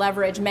does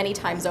leverage many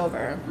times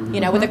over. You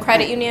know, with a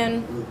credit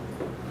union,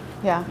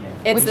 Yeah.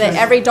 it's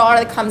every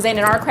dollar that comes in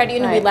our credit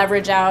union, we Right.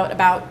 leverage out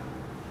about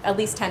at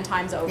least 10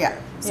 times over. Yeah.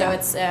 So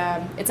it's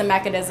a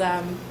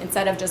mechanism,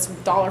 instead of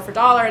just dollar for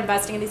dollar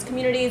investing in these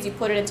communities, you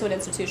put it into an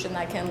institution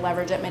that can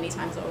leverage it many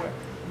times over.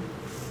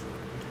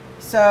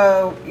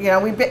 So, you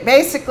know,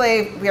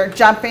 basically we are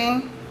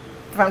jumping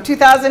from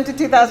 2000 to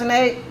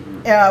 2008.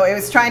 You know, it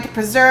was trying to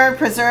preserve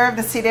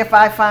the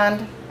CDFI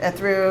fund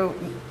through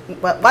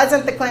what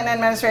wasn't the Clinton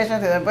administration,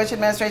 through the Bush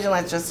administration.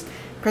 Let's just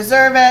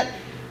preserve it.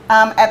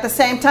 At the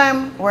same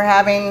time, we're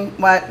having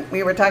what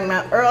we were talking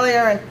about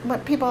earlier, and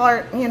what people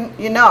are,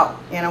 you know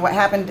what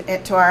happened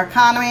to our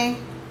economy.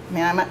 I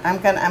mean,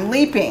 I'm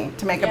leaping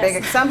to make a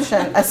big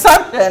assumption.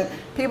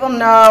 People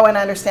know and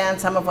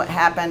understand some of what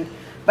happened,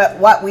 but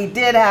what we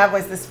did have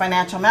was this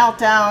financial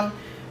meltdown.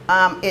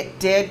 It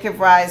did give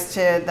rise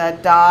to the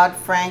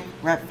Dodd-Frank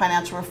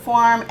financial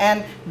reform,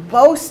 and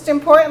most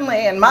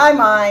importantly, in my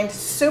mind,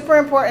 super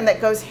important,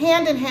 that goes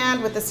hand in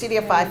hand with the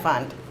CDFI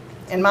fund,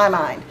 in my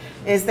mind,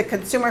 is the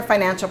Consumer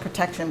Financial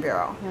Protection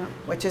Bureau,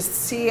 which is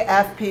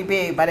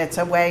CFPB, but it's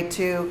a way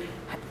to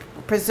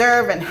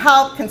preserve and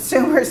help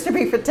consumers to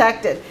be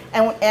protected.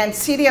 And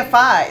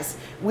CDFIs,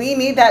 we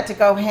need that to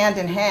go hand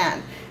in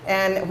hand.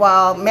 And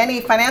while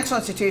many financial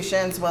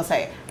institutions will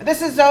say,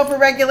 this is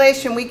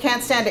over-regulation, we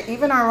can't stand it,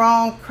 even our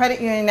own Credit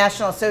Union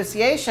National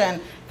Association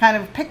kind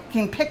of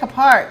can pick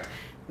apart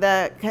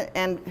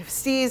and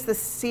sees the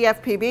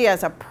CFPB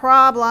as a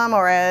problem,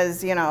 or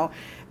as, you know,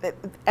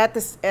 at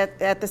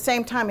the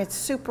same time, it's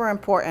super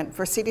important.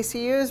 For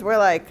CDCUs, we're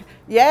like,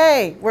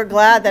 yay, we're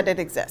glad that it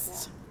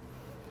exists.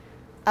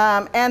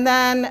 And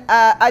then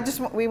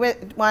we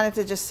wanted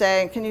to just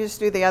say, can you just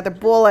do the other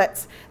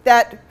bullets,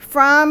 that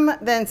from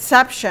the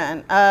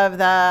inception of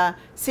the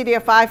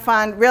CDFI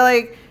fund,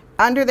 really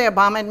under the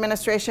Obama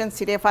administration,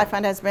 CDFI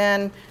fund has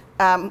been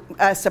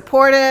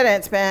supported, and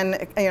it's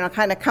been, you know,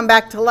 kind of come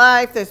back to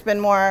life. There's been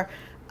more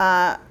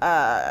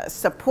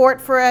support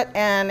for it,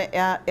 and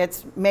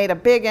it's made a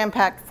big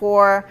impact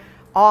for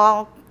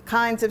all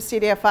kinds of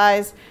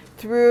CDFIs.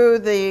 Through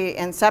the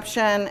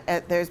inception,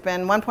 there's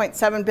been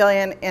 $1.7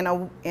 billion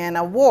in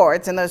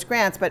awards in those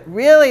grants, but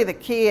really the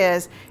key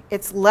is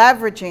it's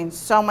leveraging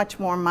so much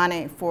more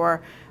money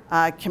for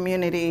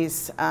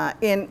communities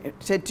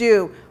to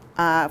do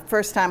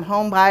first-time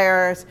home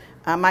buyers,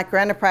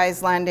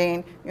 microenterprise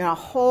lending, you know, a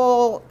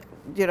whole,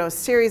 you know,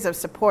 series of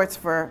supports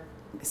for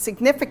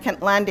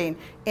significant lending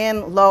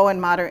in low and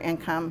moderate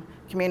income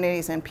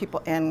communities and people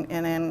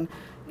in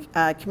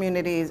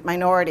communities,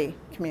 minority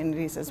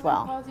communities as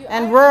well,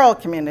 and rural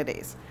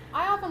communities.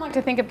 I often like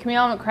to think of community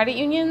development credit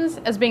unions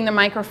as being the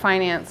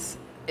microfinance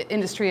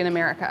industry in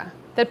America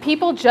that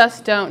people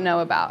just don't know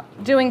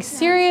about. Doing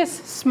serious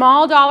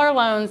small dollar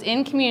loans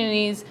in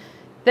communities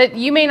that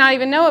you may not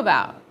even know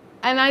about.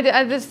 And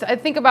we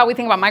think about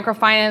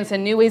microfinance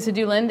and new ways to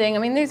do lending. I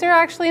mean, these are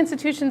actually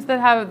institutions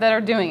that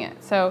are doing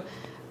it. So,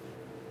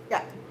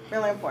 yeah,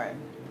 really important.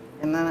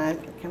 And then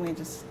can we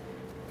just,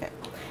 okay.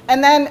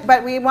 And then,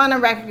 but we want to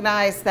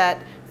recognize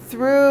that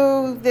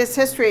through this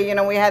history, you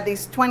know, we had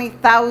these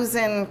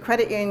 20,000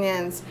 credit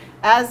unions.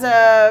 As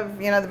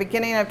of, you know, the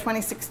beginning of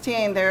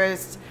 2016, there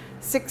is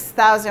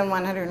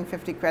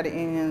 6,150 credit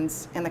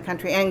unions in the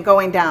country, and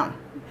going down.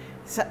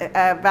 So,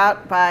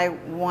 about by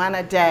one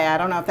a day. I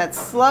don't know if that's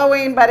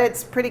slowing, but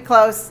it's pretty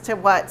close to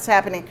what's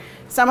happening.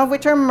 Some of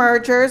which are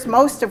mergers,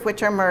 most of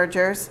which are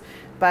mergers,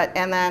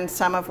 and then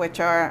some of which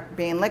are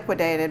being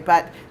liquidated.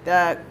 But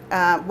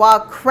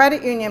while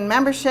credit union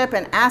membership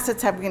and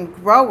assets have been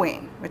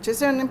growing, which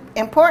is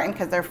important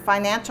because they're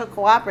financial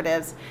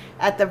cooperatives,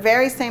 at the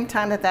very same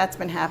time that that's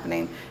been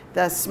happening,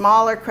 the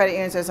smaller credit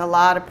unions, there's a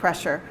lot of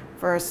pressure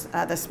for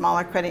the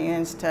smaller credit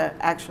unions to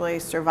actually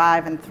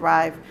survive and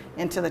thrive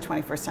into the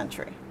 21st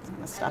century. I'm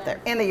going to stop there.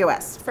 In the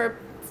U.S.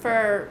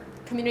 For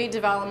community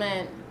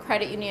development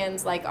credit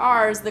unions like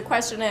ours, the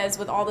question is,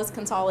 with all this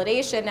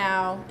consolidation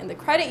now in the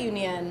credit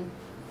union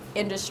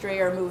industry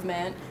or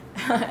movement,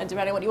 depending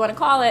on what you want to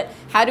call it,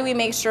 how do we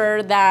make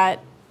sure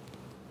that,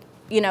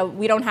 you know,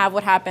 we don't have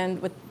what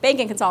happened with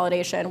banking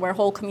consolidation, where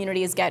whole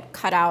communities get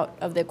cut out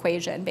of the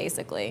equation,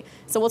 basically.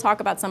 So we'll talk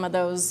about some of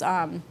those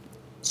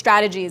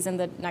strategies in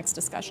the next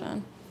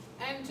discussion.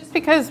 And just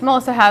because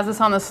Melissa has this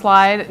on the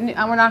slide,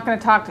 we're not going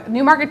to talk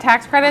new market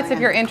tax credits if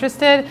you're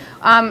interested.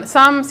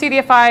 Some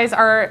CDFIs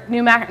are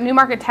new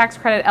market tax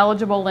credit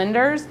eligible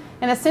lenders,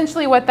 and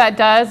essentially what that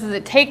does is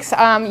it takes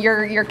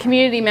your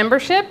community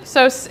membership.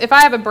 So if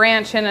I have a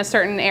branch in a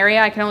certain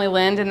area, I can only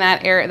lend in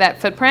that area, that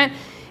footprint.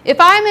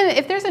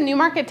 If there's a new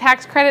market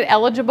tax credit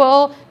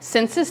eligible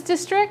census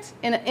district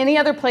in any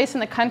other place in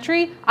the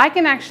country, I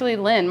can actually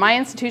lend. My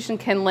institution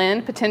can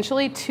lend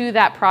potentially to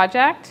that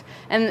project,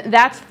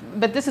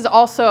 but this is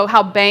also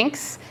how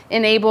banks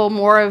enable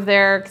more of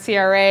their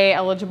CRA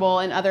eligible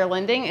and other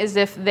lending, is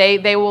if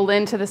they will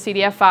lend to the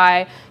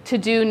CDFI to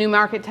do new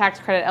market tax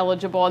credit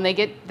eligible, and they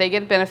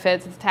get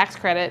benefits. It's a tax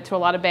credit to a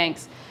lot of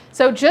banks.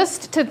 So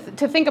just to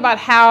think about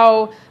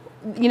how,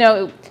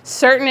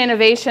 certain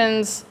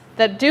innovations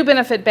that do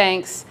benefit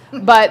banks,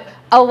 but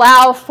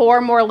allow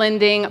for more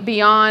lending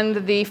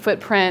beyond the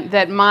footprint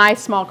that my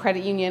small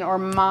credit union or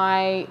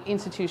my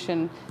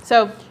institution.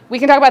 So we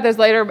can talk about those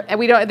later.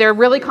 They're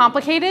really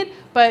complicated,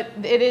 but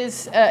it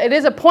is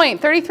a point.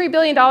 $33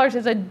 billion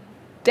is a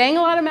dang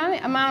a lot of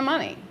amount of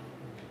money.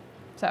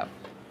 So,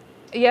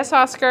 yes,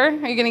 Oscar,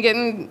 are you going to get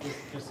in?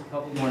 Just a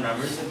couple more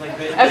numbers, if I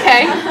could.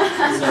 Okay.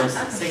 So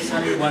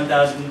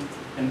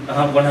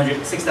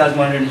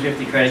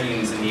 6,150 credit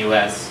unions in the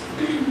U.S.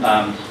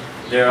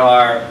 There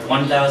are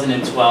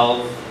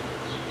 1,012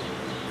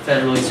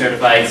 federally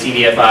certified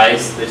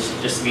CDFIs, which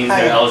just means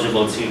they're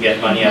eligible to get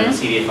money out of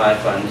the CDFI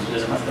fund.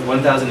 There's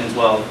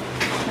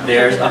 1,012.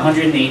 There's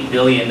 $108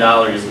 billion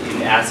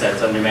in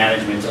assets under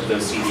management of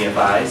those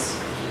CDFIs.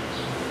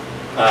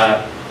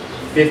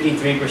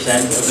 53%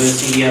 of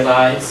those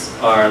CDFIs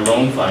are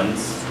loan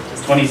funds.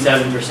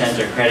 27%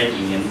 are credit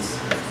unions.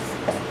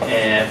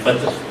 But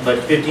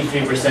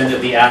 53%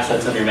 of the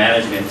assets under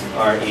management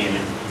are in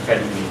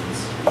credit unions.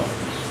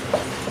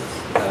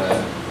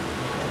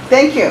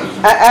 Thank you.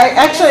 I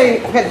actually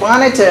had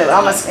wanted to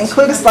almost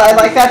include a slide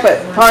like that, but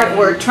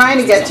we're trying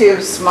to get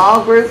to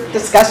small group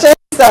discussion,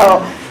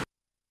 so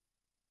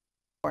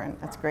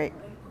that's great.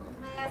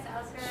 May I ask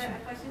Oscar a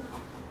question?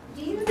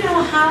 Do you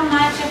know how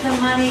much of the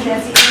money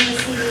that's in the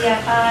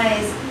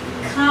CDFIs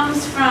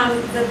comes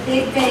from the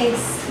big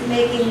banks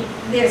making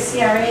their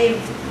CRA,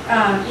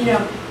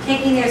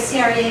 taking their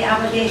CRA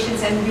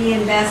obligations and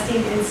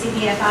reinvesting in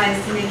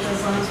CDFIs to make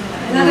those loans for them?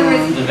 In other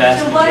words, to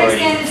what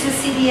extent is the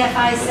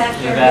CDFI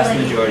sector the vast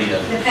majority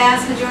of it? The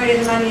vast majority of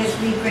the money is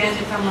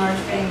re-granted from large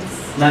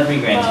banks? Not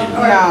re-granted.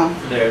 No.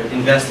 They're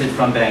invested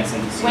from banks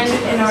into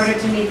CDFIs. In order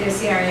to meet their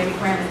CRA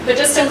requirements. But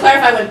just to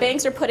clarify, when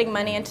banks are putting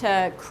money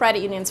into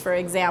credit unions, for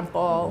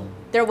example,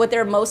 what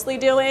they're mostly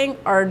doing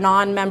are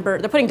non-member,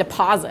 they're putting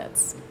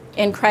deposits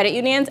in credit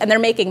unions, and they're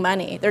making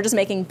money. They're just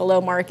making below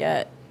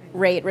market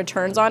rate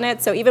returns on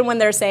it. So even when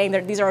they're saying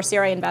that these are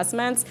CRA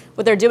investments,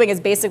 what they're doing is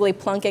basically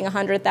plunking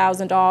 $100,000,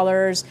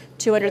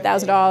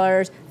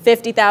 $200,000,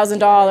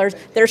 $50,000.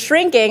 They're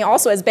shrinking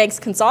also as banks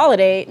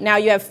consolidate. Now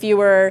you have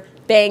fewer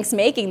banks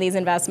making these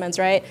investments,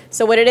 right?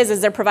 So what it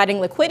is they're providing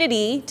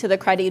liquidity to the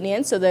credit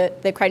union so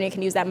that the credit union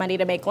can use that money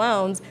to make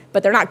loans,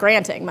 but they're not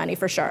granting money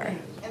for sure.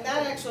 And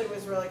that actually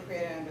was really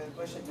created under the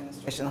Bush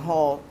administration, the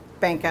whole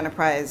Bank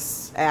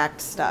Enterprise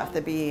Act stuff,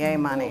 the BEA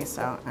money,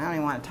 so I don't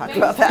even want to talk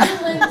about that.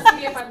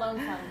 CDFI loan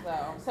funds,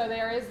 though. So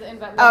there is go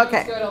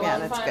to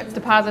loan funds.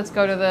 Deposits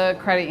go to the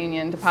credit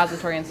union,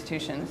 depository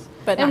institutions.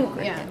 But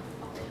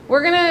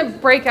we're gonna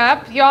break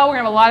up, y'all. We're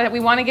gonna have a lot of.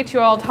 We want to get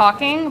you all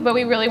talking, but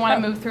we really want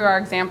to move through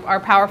our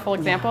powerful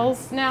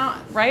examples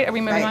now, right? Are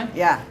we moving on?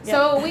 Yeah.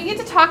 So we get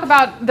to talk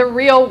about the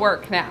real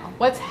work now.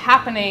 What's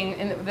happening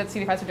that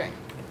CDFIs are doing?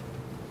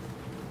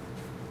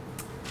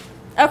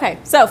 Okay,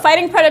 so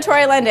fighting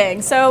predatory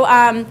lending. So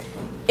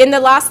in the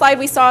last slide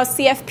we saw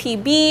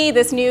CFPB,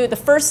 the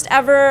first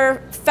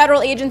ever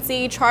federal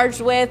agency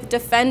charged with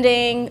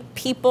defending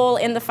people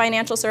in the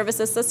financial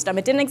services system.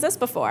 It didn't exist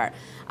before.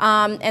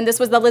 And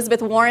this was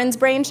Elizabeth Warren's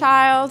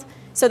brainchild.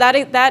 So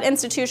that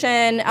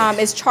institution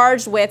is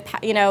charged with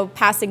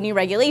passing new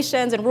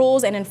regulations and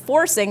rules and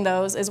enforcing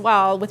those as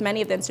well with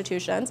many of the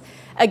institutions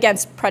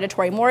against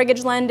predatory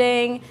mortgage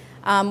lending.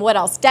 What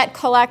else? Debt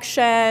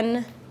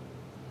collection.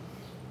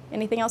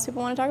 Anything else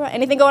people want to talk about?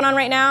 Anything going on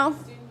right now?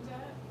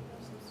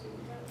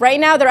 Right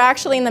now, they're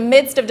actually in the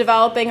midst of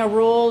developing a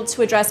rule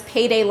to address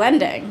payday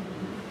lending.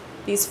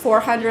 These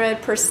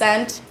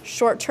 400%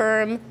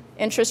 short-term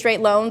interest rate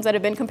loans that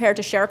have been compared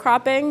to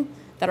sharecropping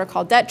that are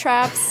called debt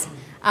traps,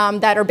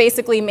 that are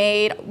basically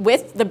made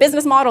with, the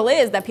business model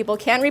is that people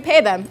can't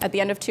repay them at the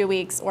end of 2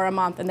 weeks or a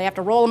month, and they have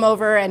to roll them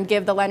over and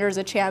give the lenders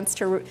a chance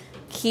to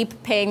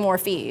keep paying more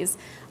fees.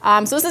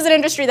 So this is an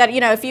industry that,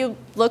 if you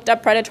looked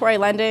up predatory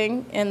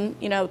lending in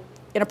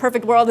a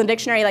perfect world in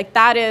dictionary, like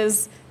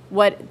that's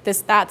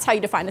how you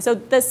define it. So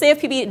the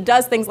CFPB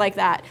does things like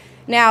that.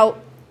 Now,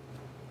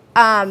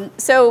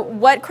 so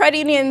what credit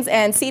unions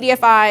and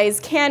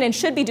CDFIs can and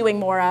should be doing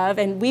more of,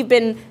 and we've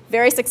been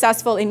very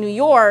successful in New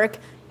York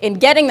in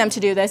getting them to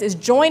do this, is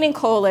joining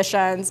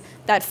coalitions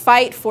that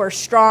fight for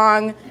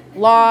strong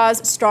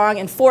laws, strong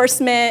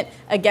enforcement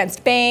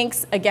against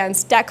banks,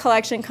 against debt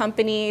collection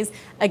companies,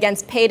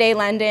 against payday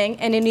lending.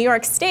 And in New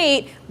York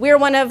State, we're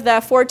one of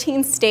the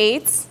 14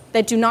 states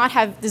that does not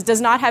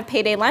have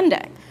payday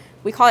lending.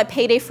 We call it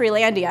Payday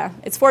Freelandia.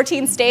 It's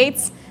 14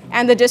 states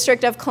and the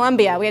District of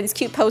Columbia. We have these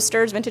cute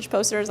posters, vintage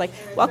posters, like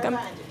welcome.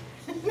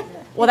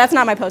 Well, that's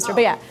not my poster,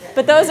 but yeah.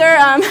 But those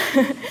are,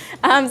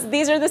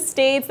 these are the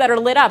states that are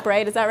lit up,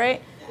 right? Is that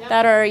right?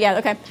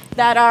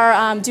 that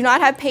are, do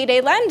not have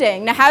payday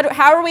lending. Now,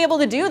 how are we able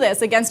to do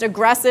this against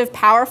aggressive,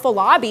 powerful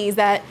lobbies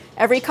that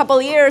every couple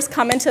of years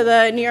come into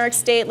the New York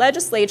State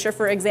legislature,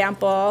 for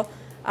example,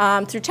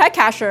 through check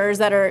cashers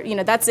that are,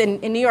 that's in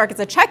New York, it's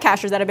the check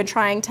cashers that have been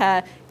trying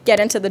to get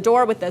into the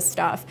door with this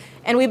stuff.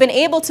 And we've been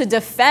able to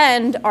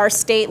defend our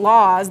state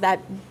laws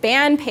that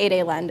ban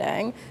payday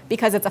lending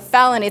because it's a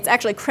felony. It's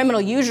actually criminal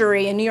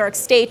usury in New York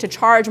State to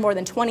charge more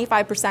than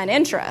 25%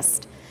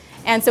 interest.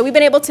 And so we've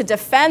been able to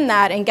defend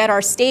that and get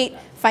our state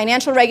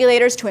financial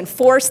regulators to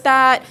enforce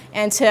that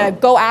and to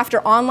go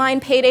after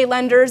online payday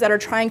lenders that are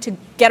trying to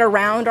get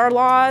around our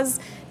laws,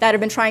 that have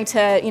been trying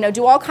to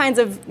do all kinds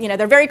of,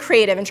 they're very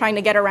creative in trying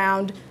to get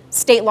around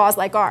state laws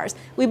like ours.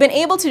 We've been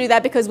able to do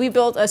that because we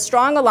built a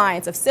strong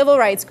alliance of civil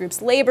rights groups,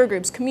 labor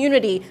groups,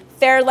 community,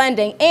 fair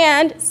lending,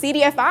 and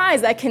CDFIs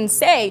that can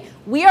say,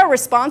 we are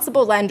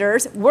responsible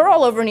lenders, we're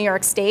all over New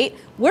York State,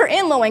 we're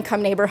in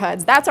low-income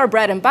neighborhoods, that's our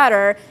bread and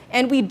butter,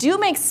 and we do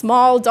make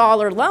small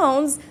dollar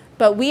loans,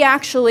 but we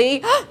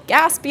actually,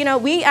 gasp,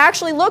 we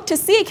actually look to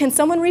see, can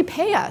someone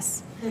repay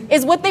us?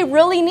 Is what they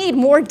really need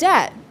more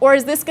debt, or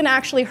is this going to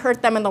actually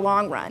hurt them in the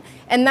long run?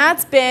 And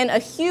that's been a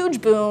huge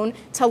boon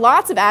to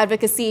lots of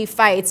advocacy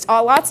fights,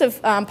 lots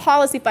of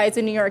policy fights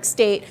in New York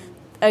State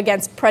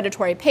against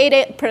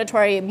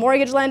predatory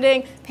mortgage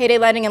lending, payday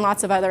lending, and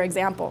lots of other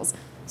examples.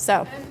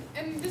 So.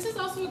 And this is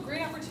also a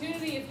great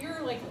opportunity if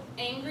you're like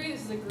angry,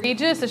 this is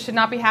egregious, this should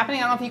not be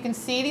happening. I don't know if you can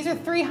see, these are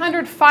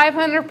 300,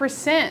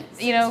 500%,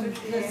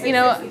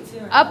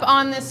 up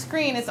on this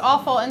screen. It's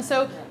awful. And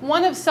so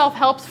one of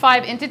Self-Help's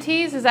 5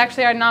 entities is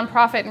actually our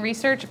nonprofit and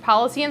research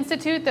policy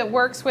institute that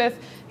works with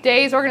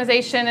Day's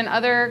organization and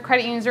other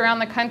credit unions around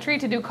the country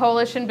to do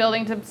coalition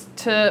building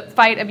to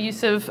fight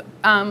abusive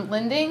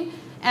lending.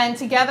 And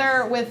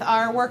together with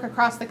our work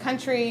across the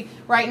country,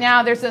 right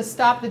now there's a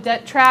Stop the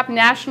Debt Trap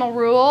national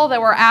rule that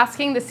we're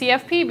asking the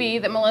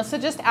CFPB that Melissa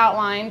just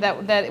outlined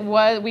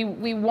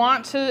we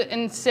want to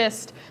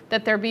insist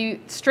that there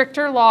be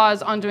stricter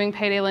laws on doing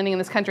payday lending in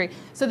this country.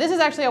 So this is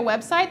actually a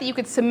website that you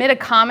could submit a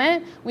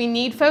comment. We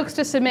need folks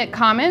to submit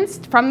comments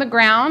from the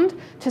ground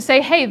to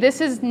say, hey, this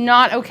is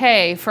not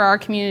okay for our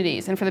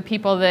communities and for the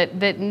people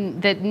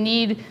that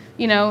need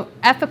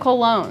ethical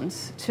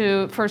loans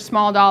for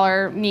small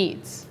dollar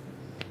needs.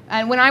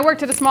 And when I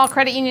worked at a small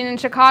credit union in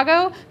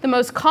Chicago, the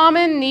most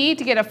common need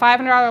to get a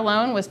 $500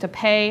 loan was to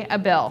pay a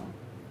bill.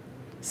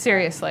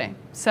 Seriously.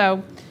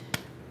 So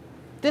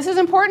this is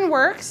important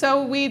work.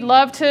 So we'd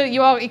love to,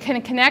 you all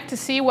can connect to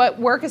see what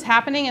work is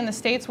happening in the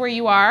states where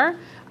you are.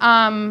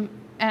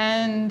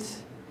 And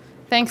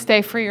thanks,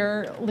 Day, for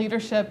your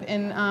leadership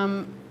in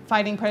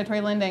fighting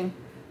predatory lending.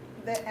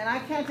 And I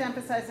can't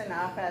emphasize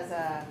enough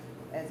as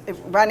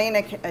running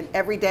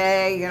every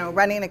day,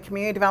 running a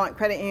community development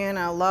credit union,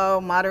 a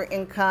low, moderate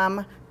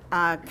income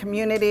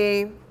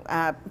community,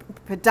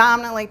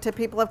 predominantly to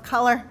people of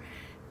color.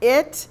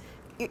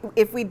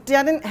 If we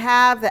didn't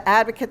have the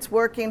advocates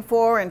working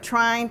for and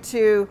trying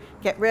to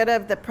get rid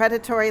of the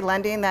predatory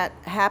lending that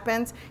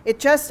happens,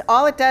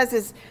 all it does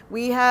is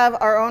we have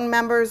our own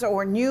members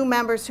or new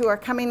members who are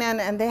coming in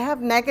and they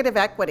have negative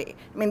equity.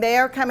 I mean, they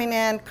are coming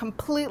in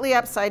completely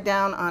upside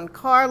down on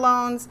car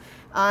loans,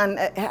 on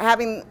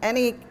having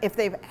if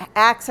they've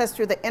access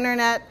through the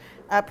internet,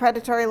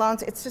 predatory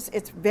loans.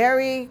 It's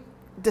very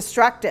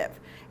destructive.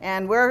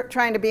 And we're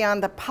trying to be on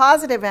the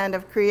positive end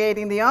of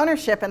creating the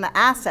ownership and the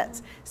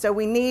assets. So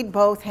we need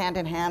both hand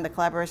in hand. The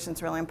collaboration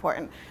is really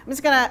important.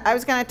 I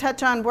was gonna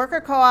touch on worker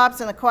co-ops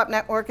and the co-op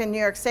network in New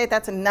York State.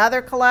 That's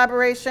another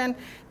collaboration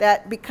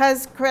that,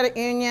 because credit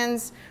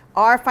unions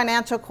are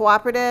financial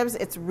cooperatives,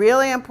 it's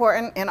really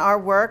important in our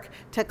work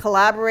to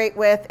collaborate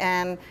with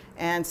and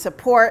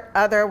support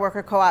other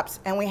worker co-ops.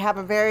 And we have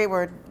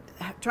we're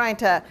trying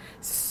to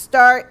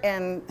start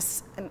and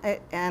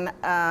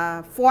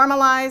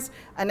formalize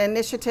an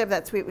initiative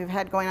that we've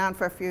had going on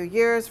for a few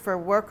years for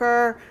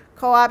worker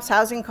co-ops,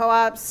 housing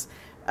co-ops,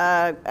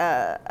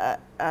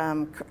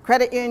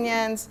 credit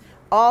unions,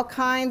 all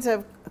kinds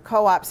of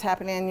co-ops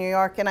happening in New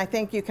York. And I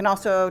think you can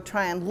also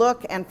try and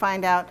look and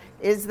find out,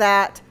 is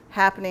that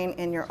happening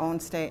in your own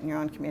state, in your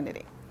own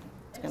community?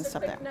 Just a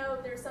quick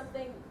note, there's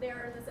something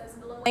there that says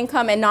low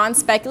income and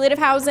non-speculative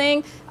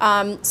housing.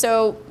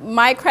 So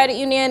my credit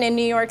union in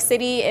New York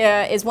City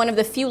is one of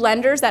the few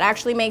lenders that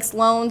actually makes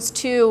loans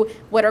to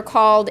what are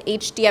called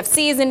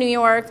HDFCs in New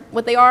York.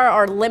 What they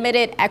are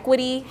limited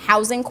equity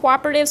housing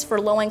cooperatives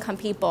for low income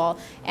people.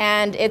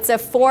 And it's a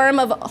form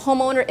of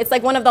it's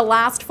like one of the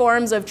last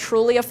forms of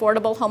truly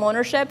affordable home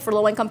ownership for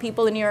low income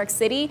people in New York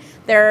City.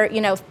 There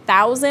are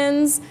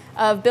thousands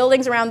of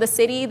buildings around the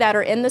city that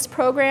are in this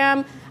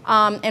program.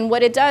 And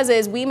what it does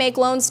is we make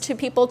loans to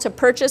people to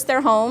purchase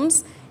their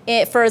homes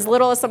for as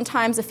little as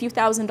sometimes a few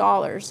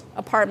 $1,000s,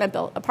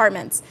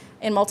 apartments.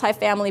 in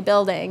multifamily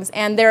buildings.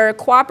 And they're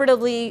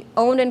cooperatively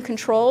owned and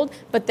controlled,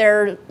 but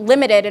they're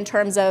limited in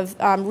terms of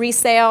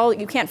resale.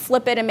 You can't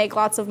flip it and make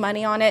lots of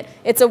money on it.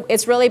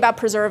 It's really about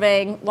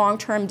preserving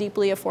long-term,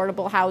 deeply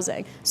affordable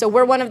housing. So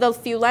we're one of the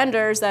few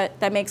lenders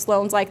that makes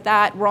loans like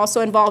that. We're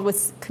also involved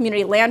with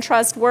community land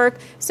trust work.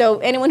 So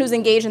anyone who's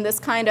engaged in this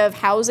kind of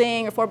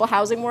housing, affordable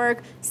housing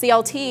work,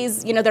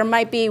 CLTs, you know, there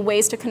might be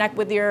ways to connect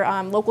with your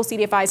local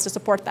CDFIs to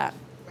support that.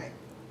 Right.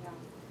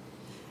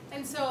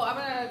 And so I'm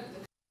going to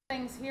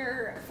things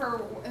here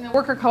for in the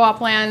worker co-op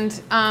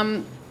land.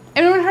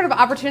 Anyone heard of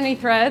Opportunity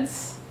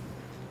Threads?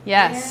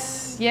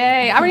 Yes.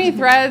 Yeah. Yay. Opportunity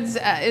Threads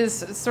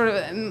is sort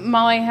of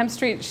Molly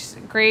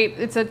Hemstreet, great.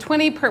 It's a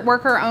 20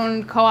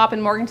 worker-owned co-op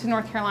in Morganton,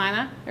 North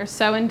Carolina. They're a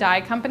sew and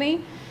dye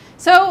company.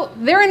 So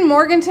they're in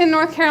Morganton,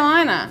 North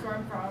Carolina. That's where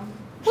I'm from.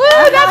 Woo,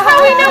 that's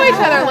how we know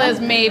each other,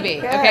 Liz, maybe.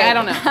 Okay, I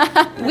don't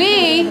know.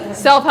 We,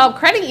 Self-Help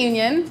Credit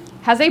Union,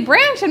 has a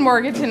branch in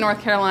Morganton,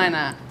 North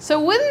Carolina.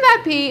 So wouldn't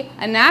that be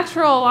a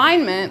natural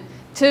alignment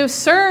to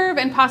serve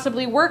and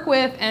possibly work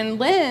with and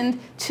lend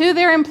to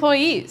their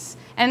employees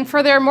and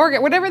for their mortgage,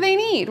 whatever they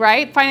need,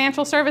 right?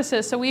 Financial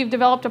services. So we've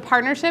developed a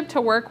partnership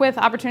to work with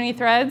Opportunity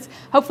Threads.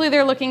 Hopefully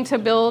they're looking to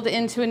build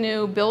into a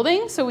new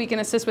building so we can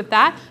assist with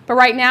that. But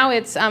right now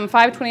it's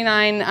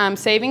 529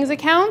 savings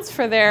accounts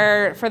for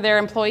their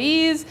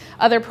employees,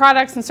 other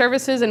products and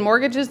services and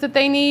mortgages that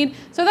they need.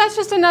 So that's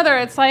just another,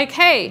 it's like,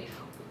 hey,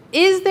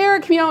 is there a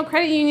communal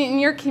credit union in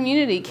your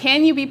community?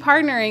 Can you be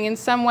partnering in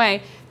some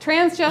way?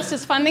 Trans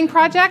Justice Funding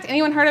Project.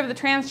 Anyone heard of the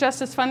Trans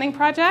Justice Funding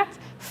Project?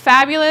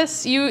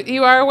 Fabulous.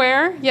 You are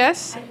aware?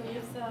 Yes? I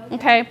believe so.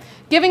 Okay.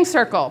 Giving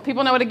Circle.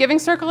 People know what a giving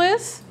circle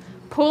is?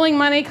 Pooling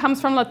money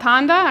comes from La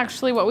Tanda,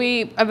 actually what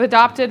we have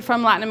adopted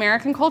from Latin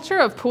American culture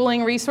of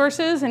pooling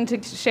resources and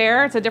to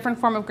share. It's a different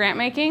form of grant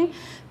making.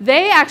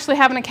 They actually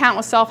have an account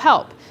with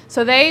Self-Help.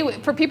 So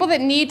for people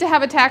that need to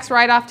have a tax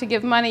write-off to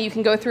give money, you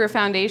can go through a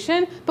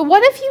foundation. But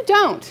what if you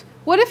don't?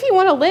 What if you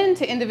want to lend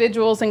to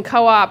individuals and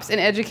co-ops and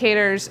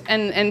educators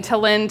and to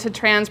lend to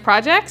trans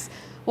projects?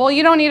 Well,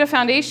 you don't need a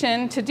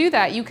foundation to do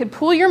that. You could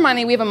pool your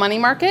money. We have a money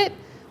market.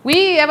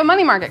 We have a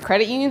money market.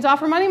 Credit unions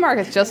offer money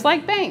markets, just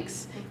like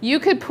banks. You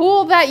could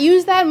pool that,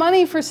 use that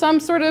money for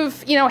some sort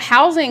of,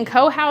 housing,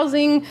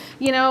 co-housing,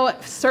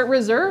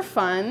 reserve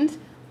fund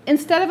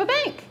instead of a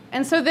bank.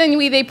 And so then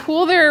they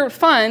pool their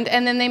fund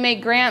and then they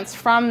make grants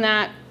from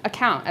that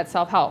account at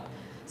Self-Help.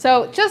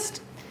 So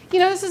just,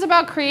 this is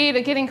about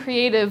getting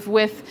creative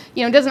with,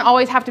 it doesn't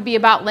always have to be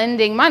about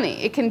lending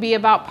money. It can be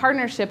about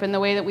partnership in the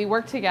way that we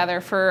work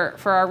together for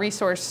our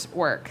resource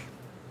work.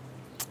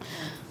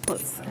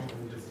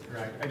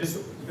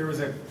 There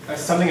was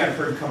something I've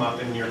heard come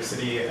up in New York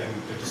City, and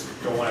I just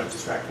don't want to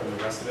distract from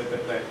the rest of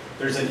it, that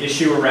there's an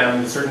issue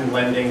around certain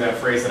lending. That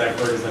phrase that I've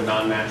heard is the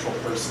non-natural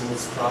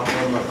persons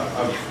problem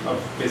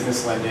of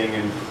business lending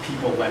and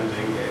people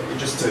lending.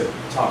 Just to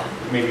talk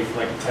maybe for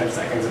like 10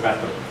 seconds about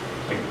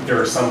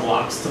there are some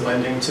blocks to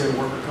lending to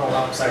worker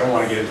co-ops. I don't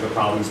want to get into the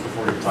problems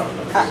before we talk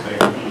about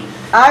the thing.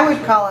 I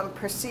would call them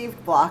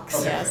perceived blocks.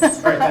 Okay.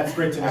 Yes. All right, that's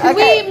great to know. Could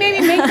we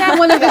maybe make that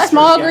one of the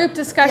small group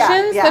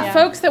discussions that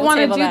folks that want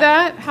to do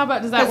that? How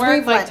about, does that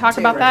work? Like talk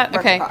about that?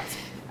 Okay.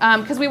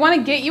 Because we want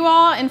to get you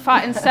all in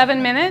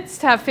 7 minutes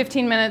to have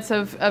 15 minutes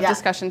of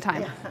discussion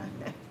time.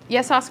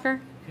 Yes,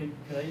 Oscar?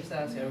 Could I just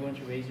ask everyone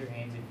to raise your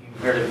hands if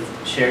you've heard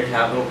of Shared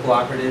Capital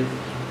Cooperative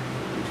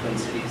in Twin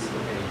Cities?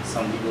 Okay,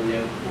 some people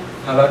do.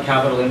 How about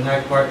Capital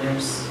Impact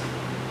Partners?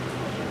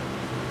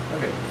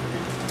 Okay.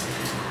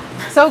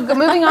 So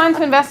moving on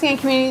to investing in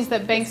communities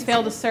that banks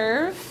fail to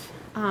serve.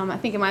 I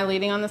think, am I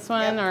leading on this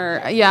one?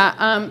 Or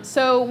yeah.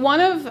 So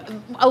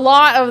a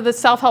lot of the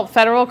self-help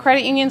federal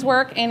credit unions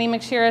work. Annie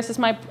McShearis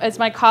is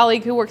my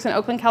colleague who works in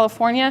Oakland,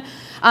 California.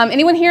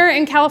 Anyone here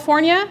in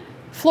California,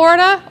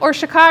 Florida, or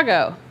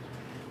Chicago?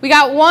 We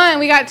got one,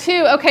 we got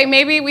two. Okay,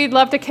 maybe we'd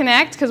love to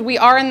connect because we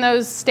are in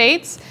those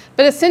states.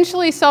 But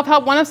essentially,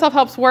 Self-Help, one of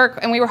Self-Help's work,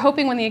 and we were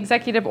hoping when the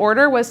executive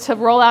order was to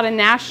roll out a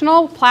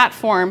national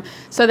platform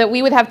so that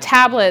we would have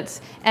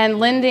tablets and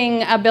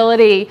lending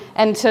ability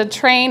and to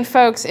train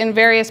folks in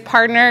various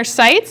partner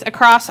sites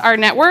across our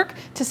network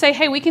to say,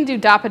 hey, we can do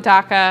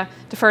DAPA,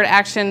 deferred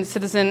action,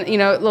 citizen,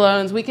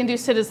 loans. We can do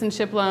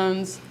citizenship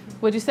loans.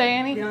 What'd you say,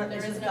 Annie?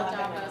 There is no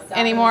DAPA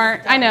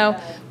anymore. I know.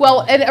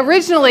 Well, it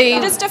originally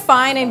just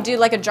define and do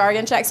like a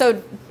jargon check.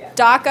 So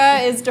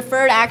DACA is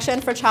Deferred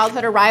Action for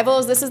Childhood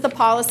Arrivals. This is the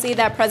policy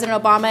that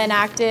President Obama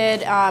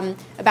enacted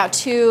about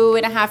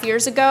 2.5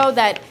 years ago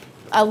that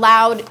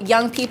allowed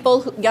young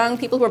people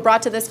who were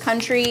brought to this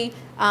country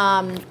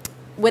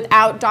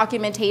without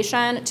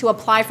documentation to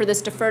apply for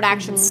this deferred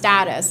action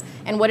status.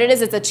 And what it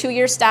is, it's a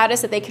 2-year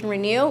status that they can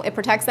renew. It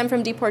protects them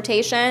from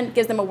deportation,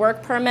 gives them a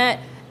work permit,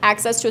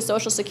 access to a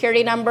social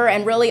security number,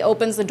 and really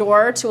opens the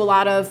door to a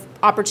lot of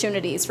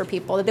opportunities for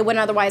people that they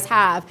wouldn't otherwise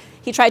have.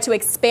 He tried to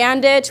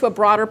expand it to a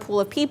broader pool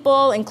of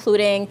people,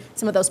 including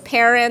some of those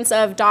parents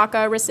of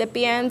DACA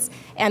recipients.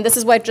 And this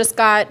is what just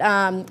got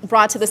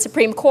brought to the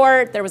Supreme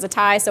Court. There was a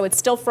tie, so it's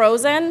still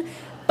frozen.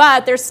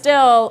 But there's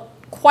still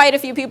quite a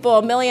few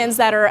people, millions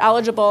that are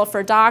eligible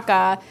for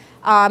DACA.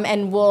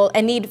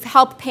 and need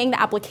help paying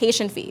the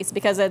application fees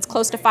because it's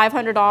close to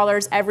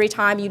 $500 every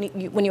time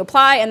when you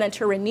apply and then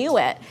to renew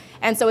it.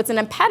 And so it's an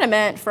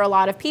impediment for a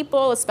lot of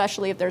people,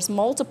 especially if there's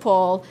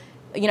multiple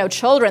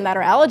children that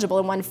are eligible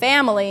in one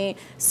family.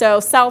 So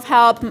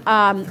self-help,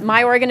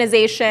 my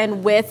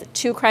organization with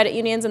 2 credit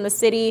unions in the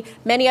city,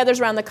 many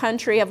others around the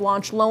country have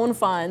launched loan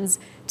funds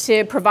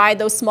to provide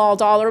those small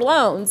dollar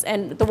loans.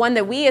 And the one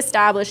that we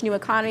established, New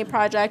Economy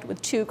Project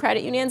with 2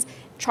 credit unions,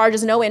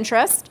 charges no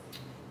interest.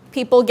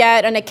 People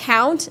get an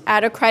account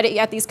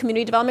at these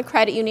community development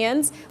credit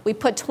unions. We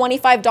put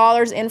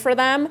 $25 in for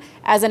them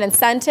as an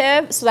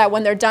incentive so that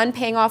when they're done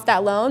paying off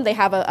that loan, they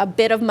have a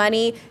bit of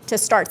money to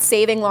start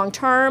saving long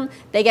term.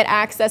 They get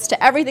access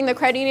to everything the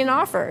credit union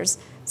offers.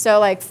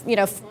 So like,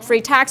 free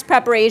tax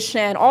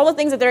preparation, all the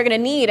things that they're going to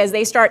need as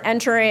they start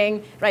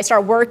entering,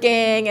 start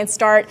working and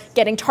start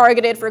getting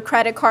targeted for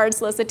credit card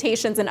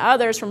solicitations and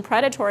others from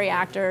predatory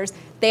actors.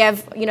 They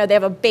have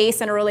a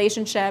base and a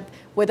relationship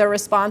with a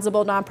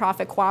responsible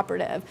nonprofit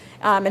cooperative.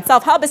 And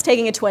self-help is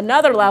taking it to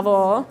another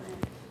level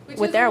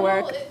with their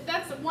work.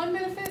 That's one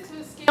benefit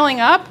to scaling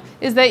up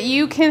is that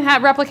you can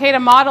replicate a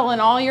model in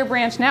all your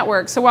branch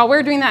networks. So while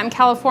we're doing that in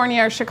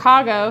California or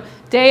Chicago,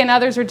 Day and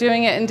others are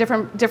doing it in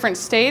different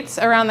states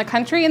around the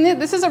country. And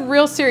this is a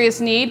real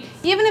serious need.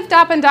 Even if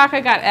DAPA and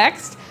DACA got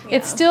X'd,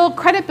 it's still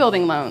credit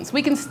building loans.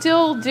 We can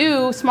still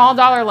do small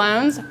dollar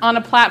loans on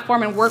a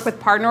platform and work with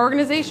partner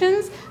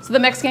organizations. So the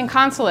Mexican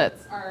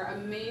consulates are a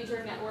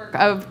major network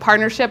of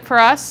partnership for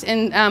us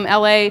in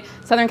LA,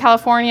 Southern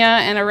California,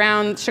 and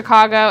around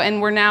Chicago,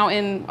 and we're now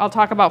I'll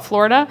talk about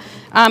Florida,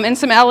 and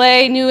some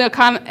LA, New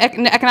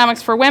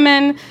Economics for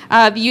Women,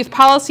 the Youth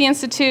Policy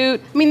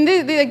Institute. I mean,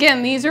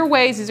 again, these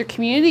are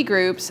community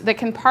groups that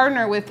can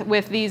partner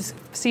with these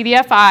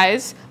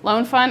CDFIs,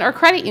 loan fund, or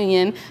credit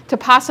union to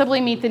possibly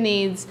meet the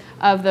needs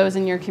of those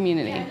in your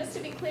community. Yeah, just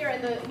to be clear,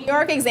 in the New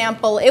York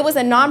example, it was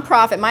a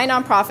nonprofit, my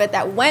nonprofit,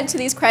 that went to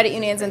these credit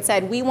unions and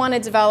said, we want to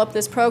develop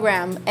this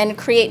program and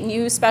create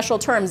new special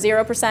terms,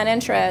 0%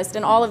 interest,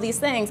 and all of these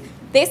things.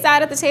 They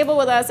sat at the table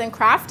with us and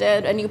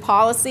crafted a new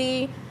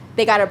policy.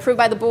 They got approved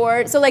by the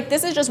board. So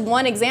this is just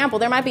one example.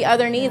 There might be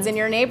other needs in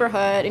your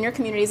neighborhood, in your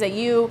communities that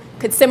you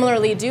could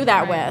similarly do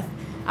that with.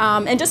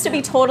 And just to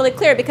be totally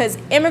clear, because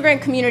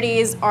immigrant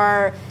communities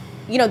are,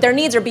 their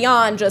needs are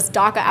beyond just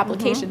DACA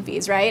application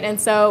fees, right? And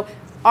so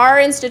our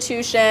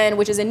institution,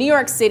 which is in New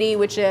York City,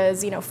 which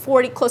is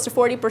close to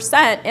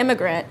 40%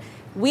 immigrant,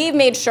 we've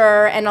made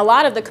sure, and a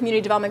lot of the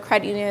community development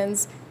credit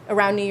unions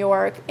around New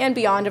York and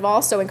beyond have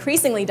also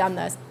increasingly done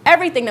this.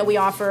 Everything that we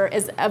offer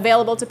is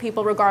available to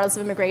people regardless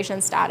of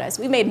immigration status.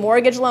 We made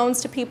mortgage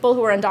loans to people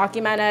who are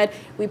undocumented.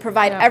 We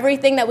provide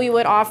everything that we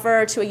would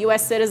offer to a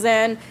U.S.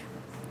 citizen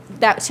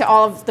to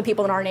all of the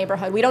people in our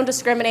neighborhood. We don't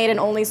discriminate and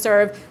only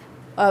serve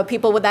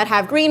people that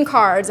have green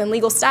cards and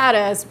legal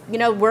status.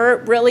 We're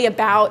really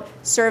about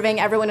serving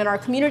everyone in our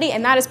community,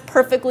 and that is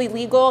perfectly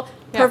legal,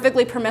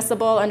 perfectly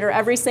permissible under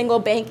every single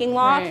banking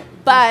law,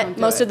 but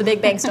most of the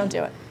big banks don't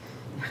do it.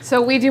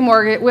 So we do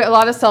mortgage, a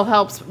lot of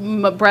self-help's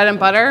bread and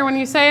butter, when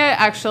you say it,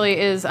 actually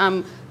is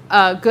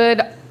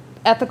good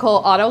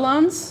ethical auto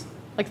loans.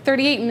 Like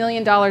 $38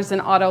 million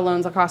in auto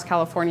loans across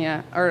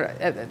California, or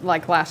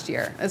like last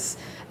year.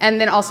 And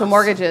then also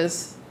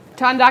mortgages.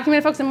 To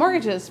undocumented folks and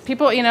mortgages.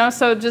 People,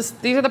 so just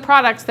these are the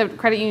products that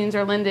credit unions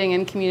are lending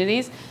in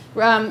communities.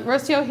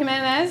 Rocio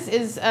Jimenez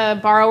is a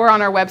borrower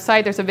on our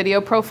website. There's a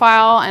video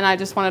profile, and I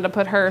just wanted to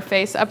put her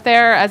face up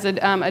there as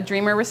a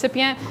Dreamer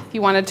recipient. If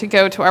you wanted to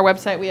go to our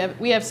website,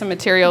 we have some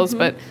materials,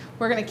 but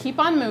we're going to keep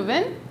on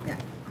moving. Yeah.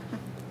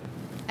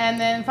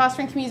 And then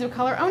fostering communities of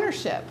color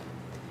ownership.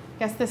 I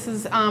guess this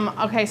is,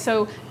 okay,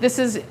 so this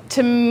is,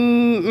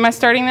 am I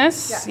starting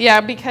this? Yeah,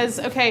 because,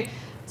 okay,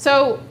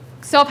 so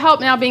self-help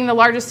now being the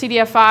largest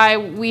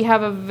CDFI, we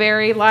have a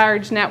very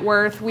large net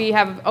worth. We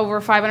have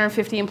over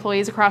 550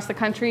 employees across the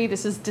country.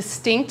 This is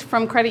distinct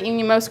from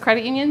most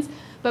credit unions.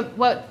 But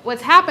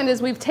what's happened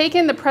is we've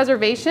taken the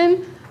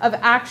preservation of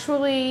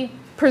actually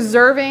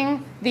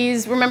preserving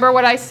these. Remember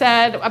what I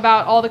said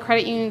about all the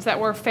credit unions that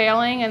were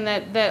failing and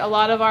that a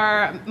lot of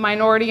our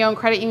minority-owned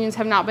credit unions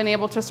have not been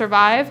able to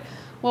survive?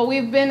 Well,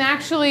 we've been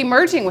actually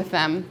merging with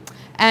them.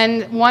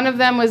 And one of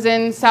them was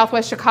in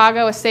Southwest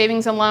Chicago, a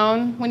savings and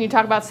loan. When you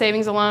talk about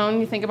savings and loan,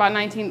 you think about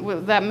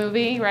that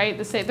movie, right?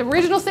 The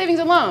original savings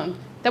and loan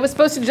that was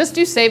supposed to just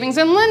do savings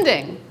and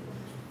lending.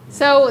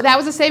 So that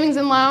was a savings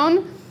and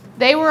loan.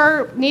 They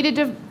needed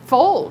to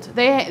fold.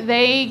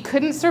 They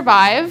couldn't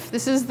survive.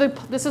 This is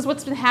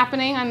what's been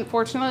happening,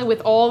 unfortunately,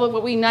 with all of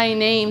what we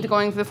named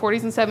going through the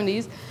 40s and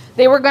 70s.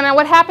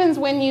 What happens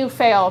when you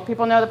fail?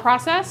 People know the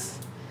process.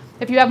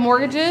 If you have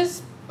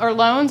mortgages or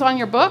loans on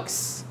your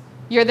books,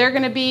 they're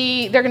going to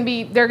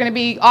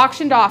be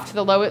auctioned off to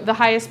the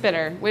highest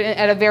bidder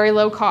at a very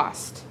low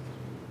cost.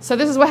 So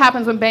this is what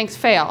happens when banks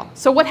fail.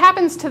 So what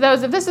happens to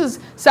those? If this is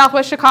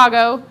Southwest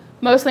Chicago,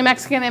 mostly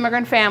Mexican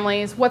immigrant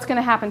families, what's going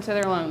to happen to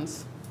their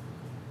loans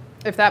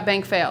if that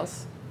bank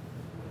fails?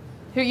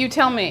 You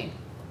tell me.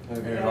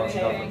 They're going to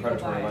auction off the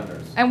predatory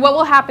lenders. And what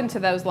will happen to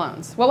those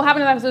loans? What will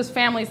happen to those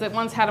families that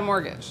once had a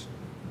mortgage?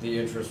 the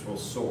interest will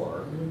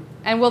soar.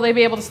 And will they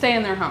be able to stay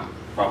in their home?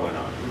 Probably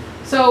not.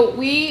 So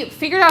we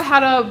figured out how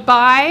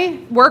to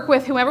work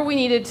with whoever we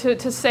needed to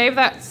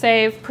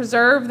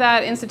preserve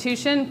that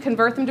institution,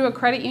 convert them to a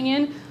credit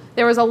union.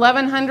 There was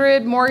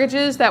 1,100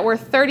 mortgages that were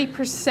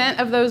 30%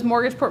 of those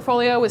mortgage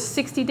portfolio was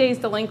 60 days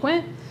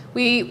delinquent.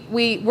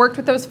 We worked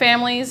with those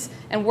families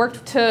and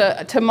worked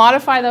to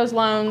modify those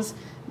loans.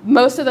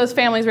 Most of those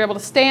families were able to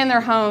stay in their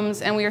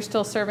homes, and we are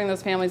still serving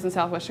those families in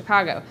Southwest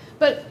Chicago.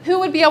 But who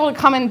would be able to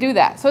come and do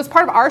that? So it's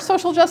part of our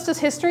social justice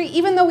history,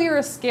 even though we were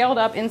a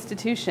scaled-up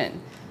institution.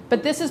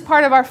 But this is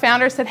part of our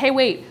founders said, hey,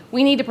 wait,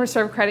 we need to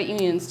preserve credit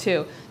unions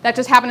too. That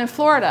just happened in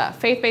Florida.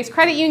 Faith-based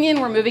credit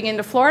union, we're moving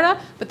into Florida.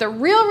 But the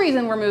real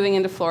reason we're moving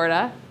into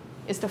Florida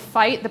is to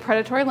fight the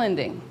predatory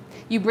lending.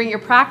 You bring your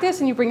practice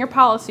and you bring your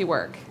policy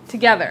work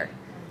together.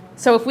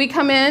 So if we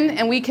come in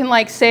and we can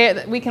say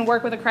that we can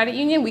work with a credit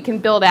union, we can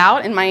build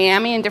out in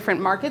Miami and different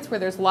markets where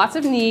there's lots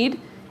of need,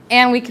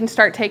 and we can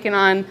start taking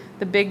on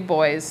the big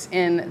boys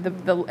in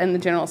the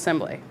General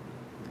Assembly.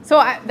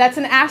 So that's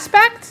an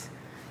aspect.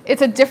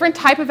 It's a different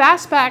type of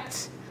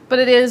aspect, but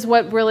it is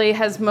what really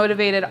has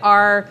motivated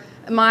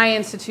my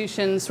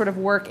institution's sort of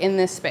work in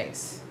this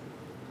space.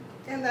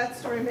 And that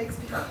story makes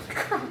me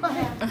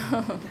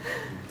cry.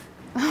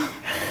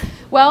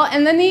 Well,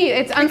 and the need,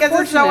 it's unfortunate.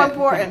 Because it's so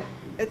important.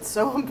 It's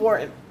so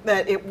important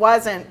that it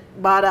wasn't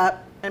bought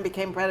up and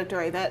became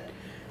predatory,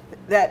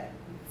 that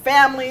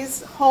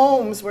families'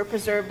 homes were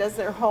preserved as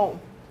their home.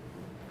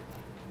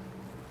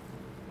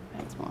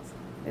 Thanks, Melissa.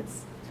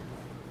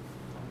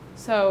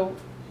 So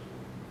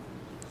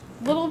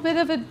a little bit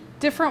of a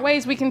different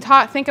ways we can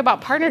think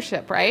about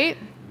partnership, right?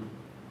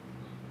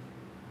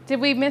 Did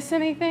we miss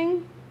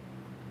anything?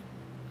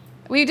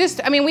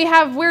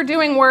 We're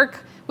doing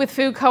work with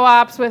food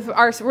co-ops, with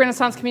our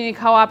Renaissance Community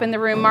Co-op in the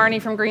room,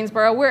 Marnie from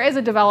Greensboro. We're as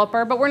a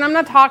developer, but I'm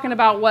not talking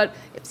about what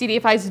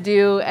CDFIs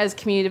do as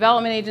community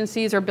development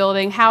agencies or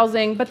building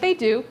housing, but they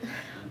do.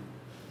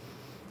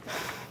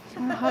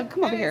 Come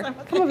over here.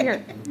 Come over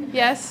here.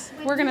 Yes,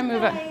 we're going to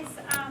move it.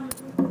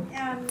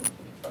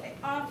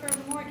 Offer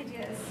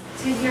mortgages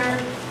to your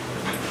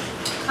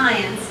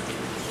clients.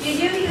 Do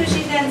you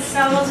usually then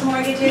sell those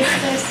mortgages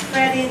to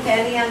Freddie and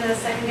Fannie on the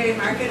secondary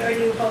market, or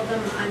do you hold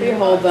them on your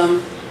hold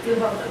them. You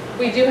hold them.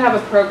 We do have a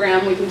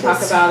program. We can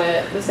talk about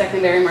it, the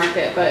secondary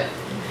market, but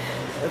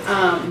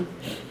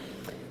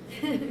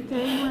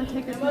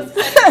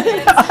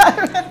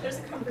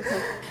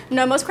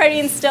No, most credit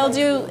unions still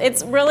do.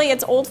 It's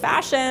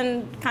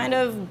old-fashioned kind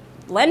of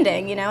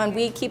lending, and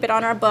we keep it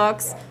on our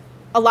books.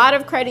 A lot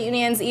of credit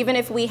unions, even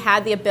if we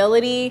had the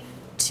ability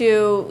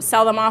to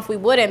sell them off, we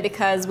wouldn't,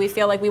 because we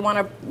feel like we want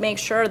to make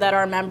sure that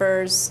our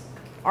members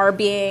are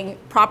being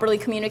properly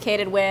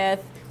communicated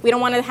with. We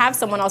don't want to have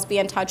someone else be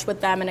in touch with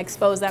them and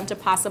expose them to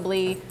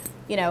possibly,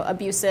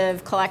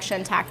 abusive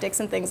collection tactics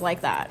and things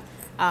like that.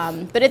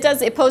 But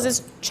it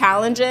poses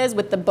challenges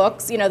with the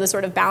books, the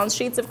sort of balance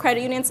sheets of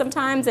credit unions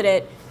sometimes,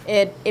 that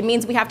it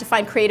means we have to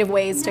find creative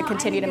ways to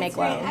continue to make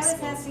loans. I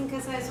was asking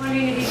because I was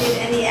wondering if you did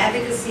any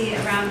advocacy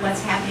around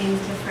what's happening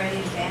to Freddie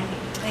and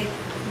Fannie,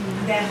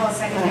 that whole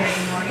secondary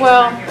mortgage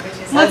market, which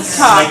is let's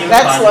talk.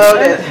 That's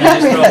loaded.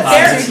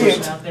 There's a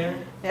solution out there.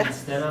 Yeah.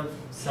 Instead of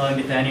selling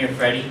to Fannie or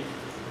Freddie,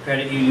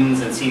 credit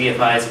unions and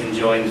CDFIs can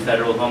join the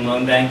Federal Home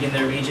Loan Bank in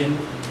their region,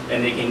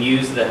 and they can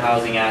use the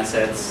housing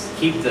assets,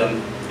 keep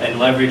them, and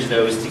leverage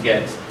those to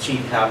get cheap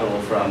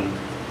capital from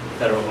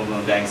Federal Home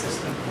Loan Bank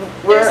system.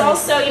 There's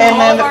also,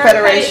 all of our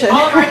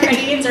credit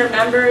unions are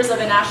members of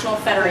a national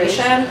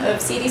federation of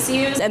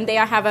CDCUs, and they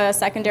have a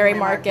secondary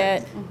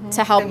market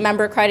to help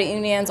member credit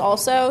unions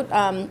also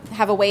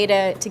have a way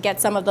to get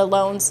some of the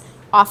loans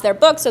off their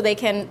books so they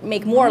can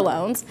make more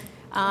loans.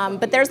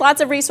 But there's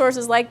lots of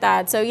resources like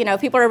that. So,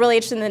 if people are really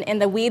interested in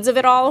the weeds of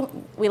it all,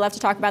 we love to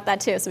talk about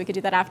that too, so we could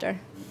do that after.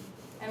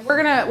 And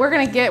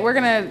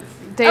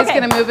Dave's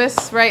gonna move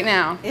us right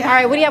now. Yeah. All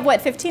right, what do you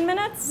have, 15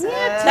 minutes?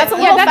 That's a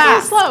little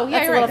fast. That's a little slow.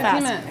 Yeah, you're right,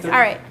 15 minutes. All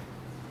right.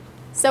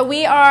 So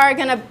we are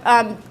gonna,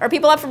 are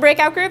people up for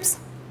breakout groups?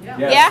 Yes.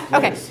 Yeah?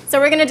 Okay. So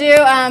we're gonna do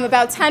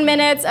about 10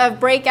 minutes of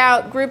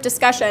breakout group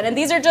discussion. And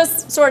these are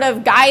just sort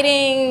of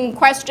guiding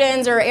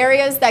questions or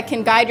areas that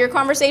can guide your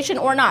conversation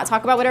or not.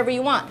 Talk about whatever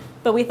you want.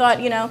 But we thought,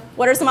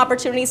 what are some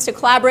opportunities to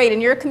collaborate in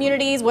your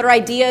communities? What are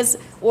ideas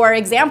or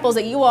examples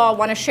that you all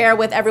want to share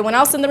with everyone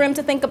else in the room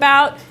to think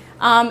about?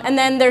 And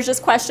then there's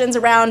just questions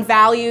around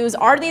values.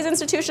 Are these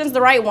institutions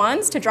the right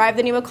ones to drive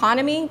the new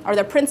economy? Are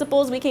there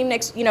principles we can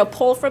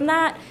pull from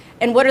that?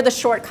 And what are the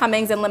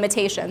shortcomings and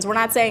limitations? We're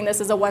not saying this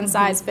is a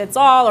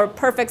one-size-fits-all or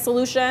perfect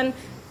solution,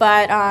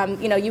 but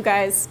you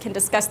guys can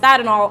discuss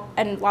that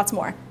and lots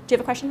more. Do you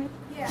have a question?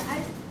 Yeah,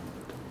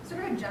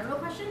 sort of a general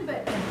question,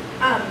 but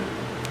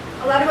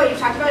a lot of what you've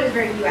talked about is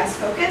very U.S.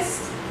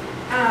 focused.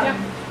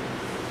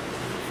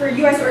 For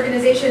U.S.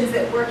 organizations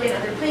that work in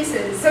other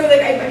places, so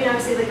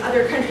obviously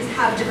other countries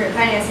have different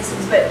finance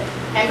systems, but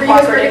for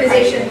U.S.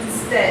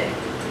 organizations that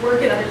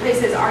work in other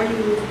places, are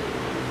you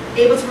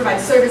able to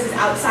provide services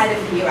outside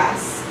of the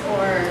U.S.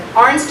 or?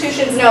 Our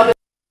institutions, no, but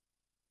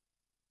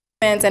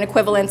and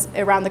equivalents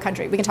around the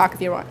country. We can talk if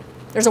you want.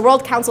 There's a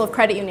World Council of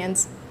Credit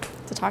Unions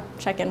to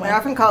check in with. They're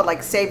often called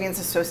like savings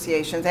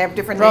associations. They have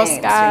different Roscas,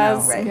 names, you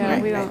know, right? yeah,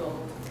 right, we right. don't.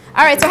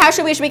 All right, so how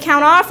should we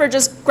count off or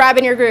just grab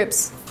in your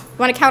groups? You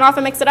want to count off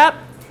and mix it up?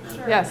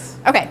 Sure. Yes.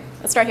 Okay,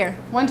 let's start here.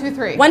 1, 2,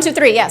 3. 1, 2,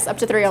 3, yes, up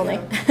to 3 only.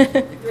 3.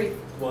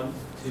 1,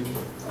 2,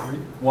 3.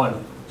 1.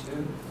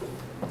 2.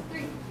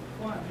 3.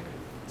 1.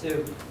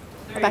 2.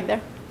 Go back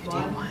there.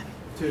 1.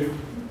 2.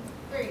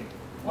 3.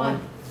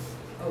 1.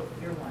 Oh,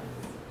 you're 1.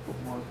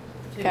 1.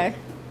 Okay.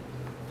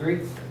 3.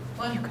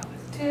 1.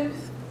 2.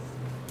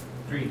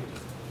 3.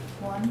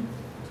 1.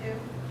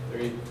 2.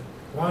 3.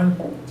 1.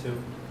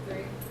 2. 3.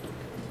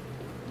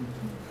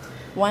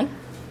 1.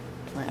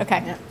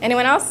 Okay. Yeah.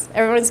 Anyone else?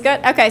 Everyone's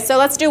good? Okay, so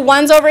let's do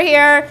 1s over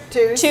here,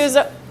 Twos. 2s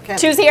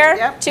Okay. here,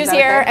 Yep. 2s Is that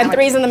here, okay? and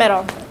 3s in the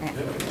middle.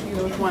 You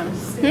go with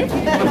 1s. Okay,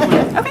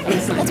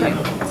 that's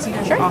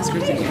right. Sure.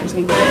 Oscars in here.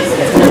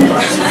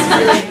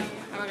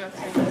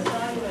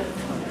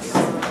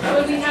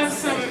 Oh, we have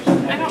some,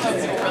 I don't know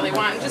if you really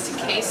want, just in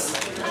case.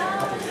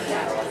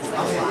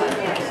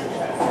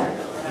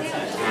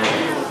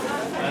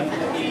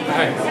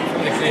 Hi,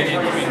 from the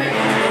Canadian Community.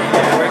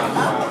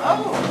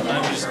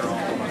 I'm just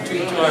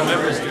to our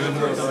members doing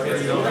work on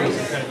getting over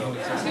some kind of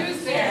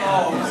Who's there?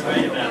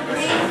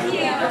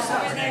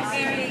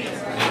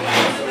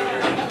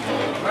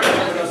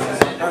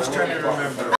 I was trying to remember.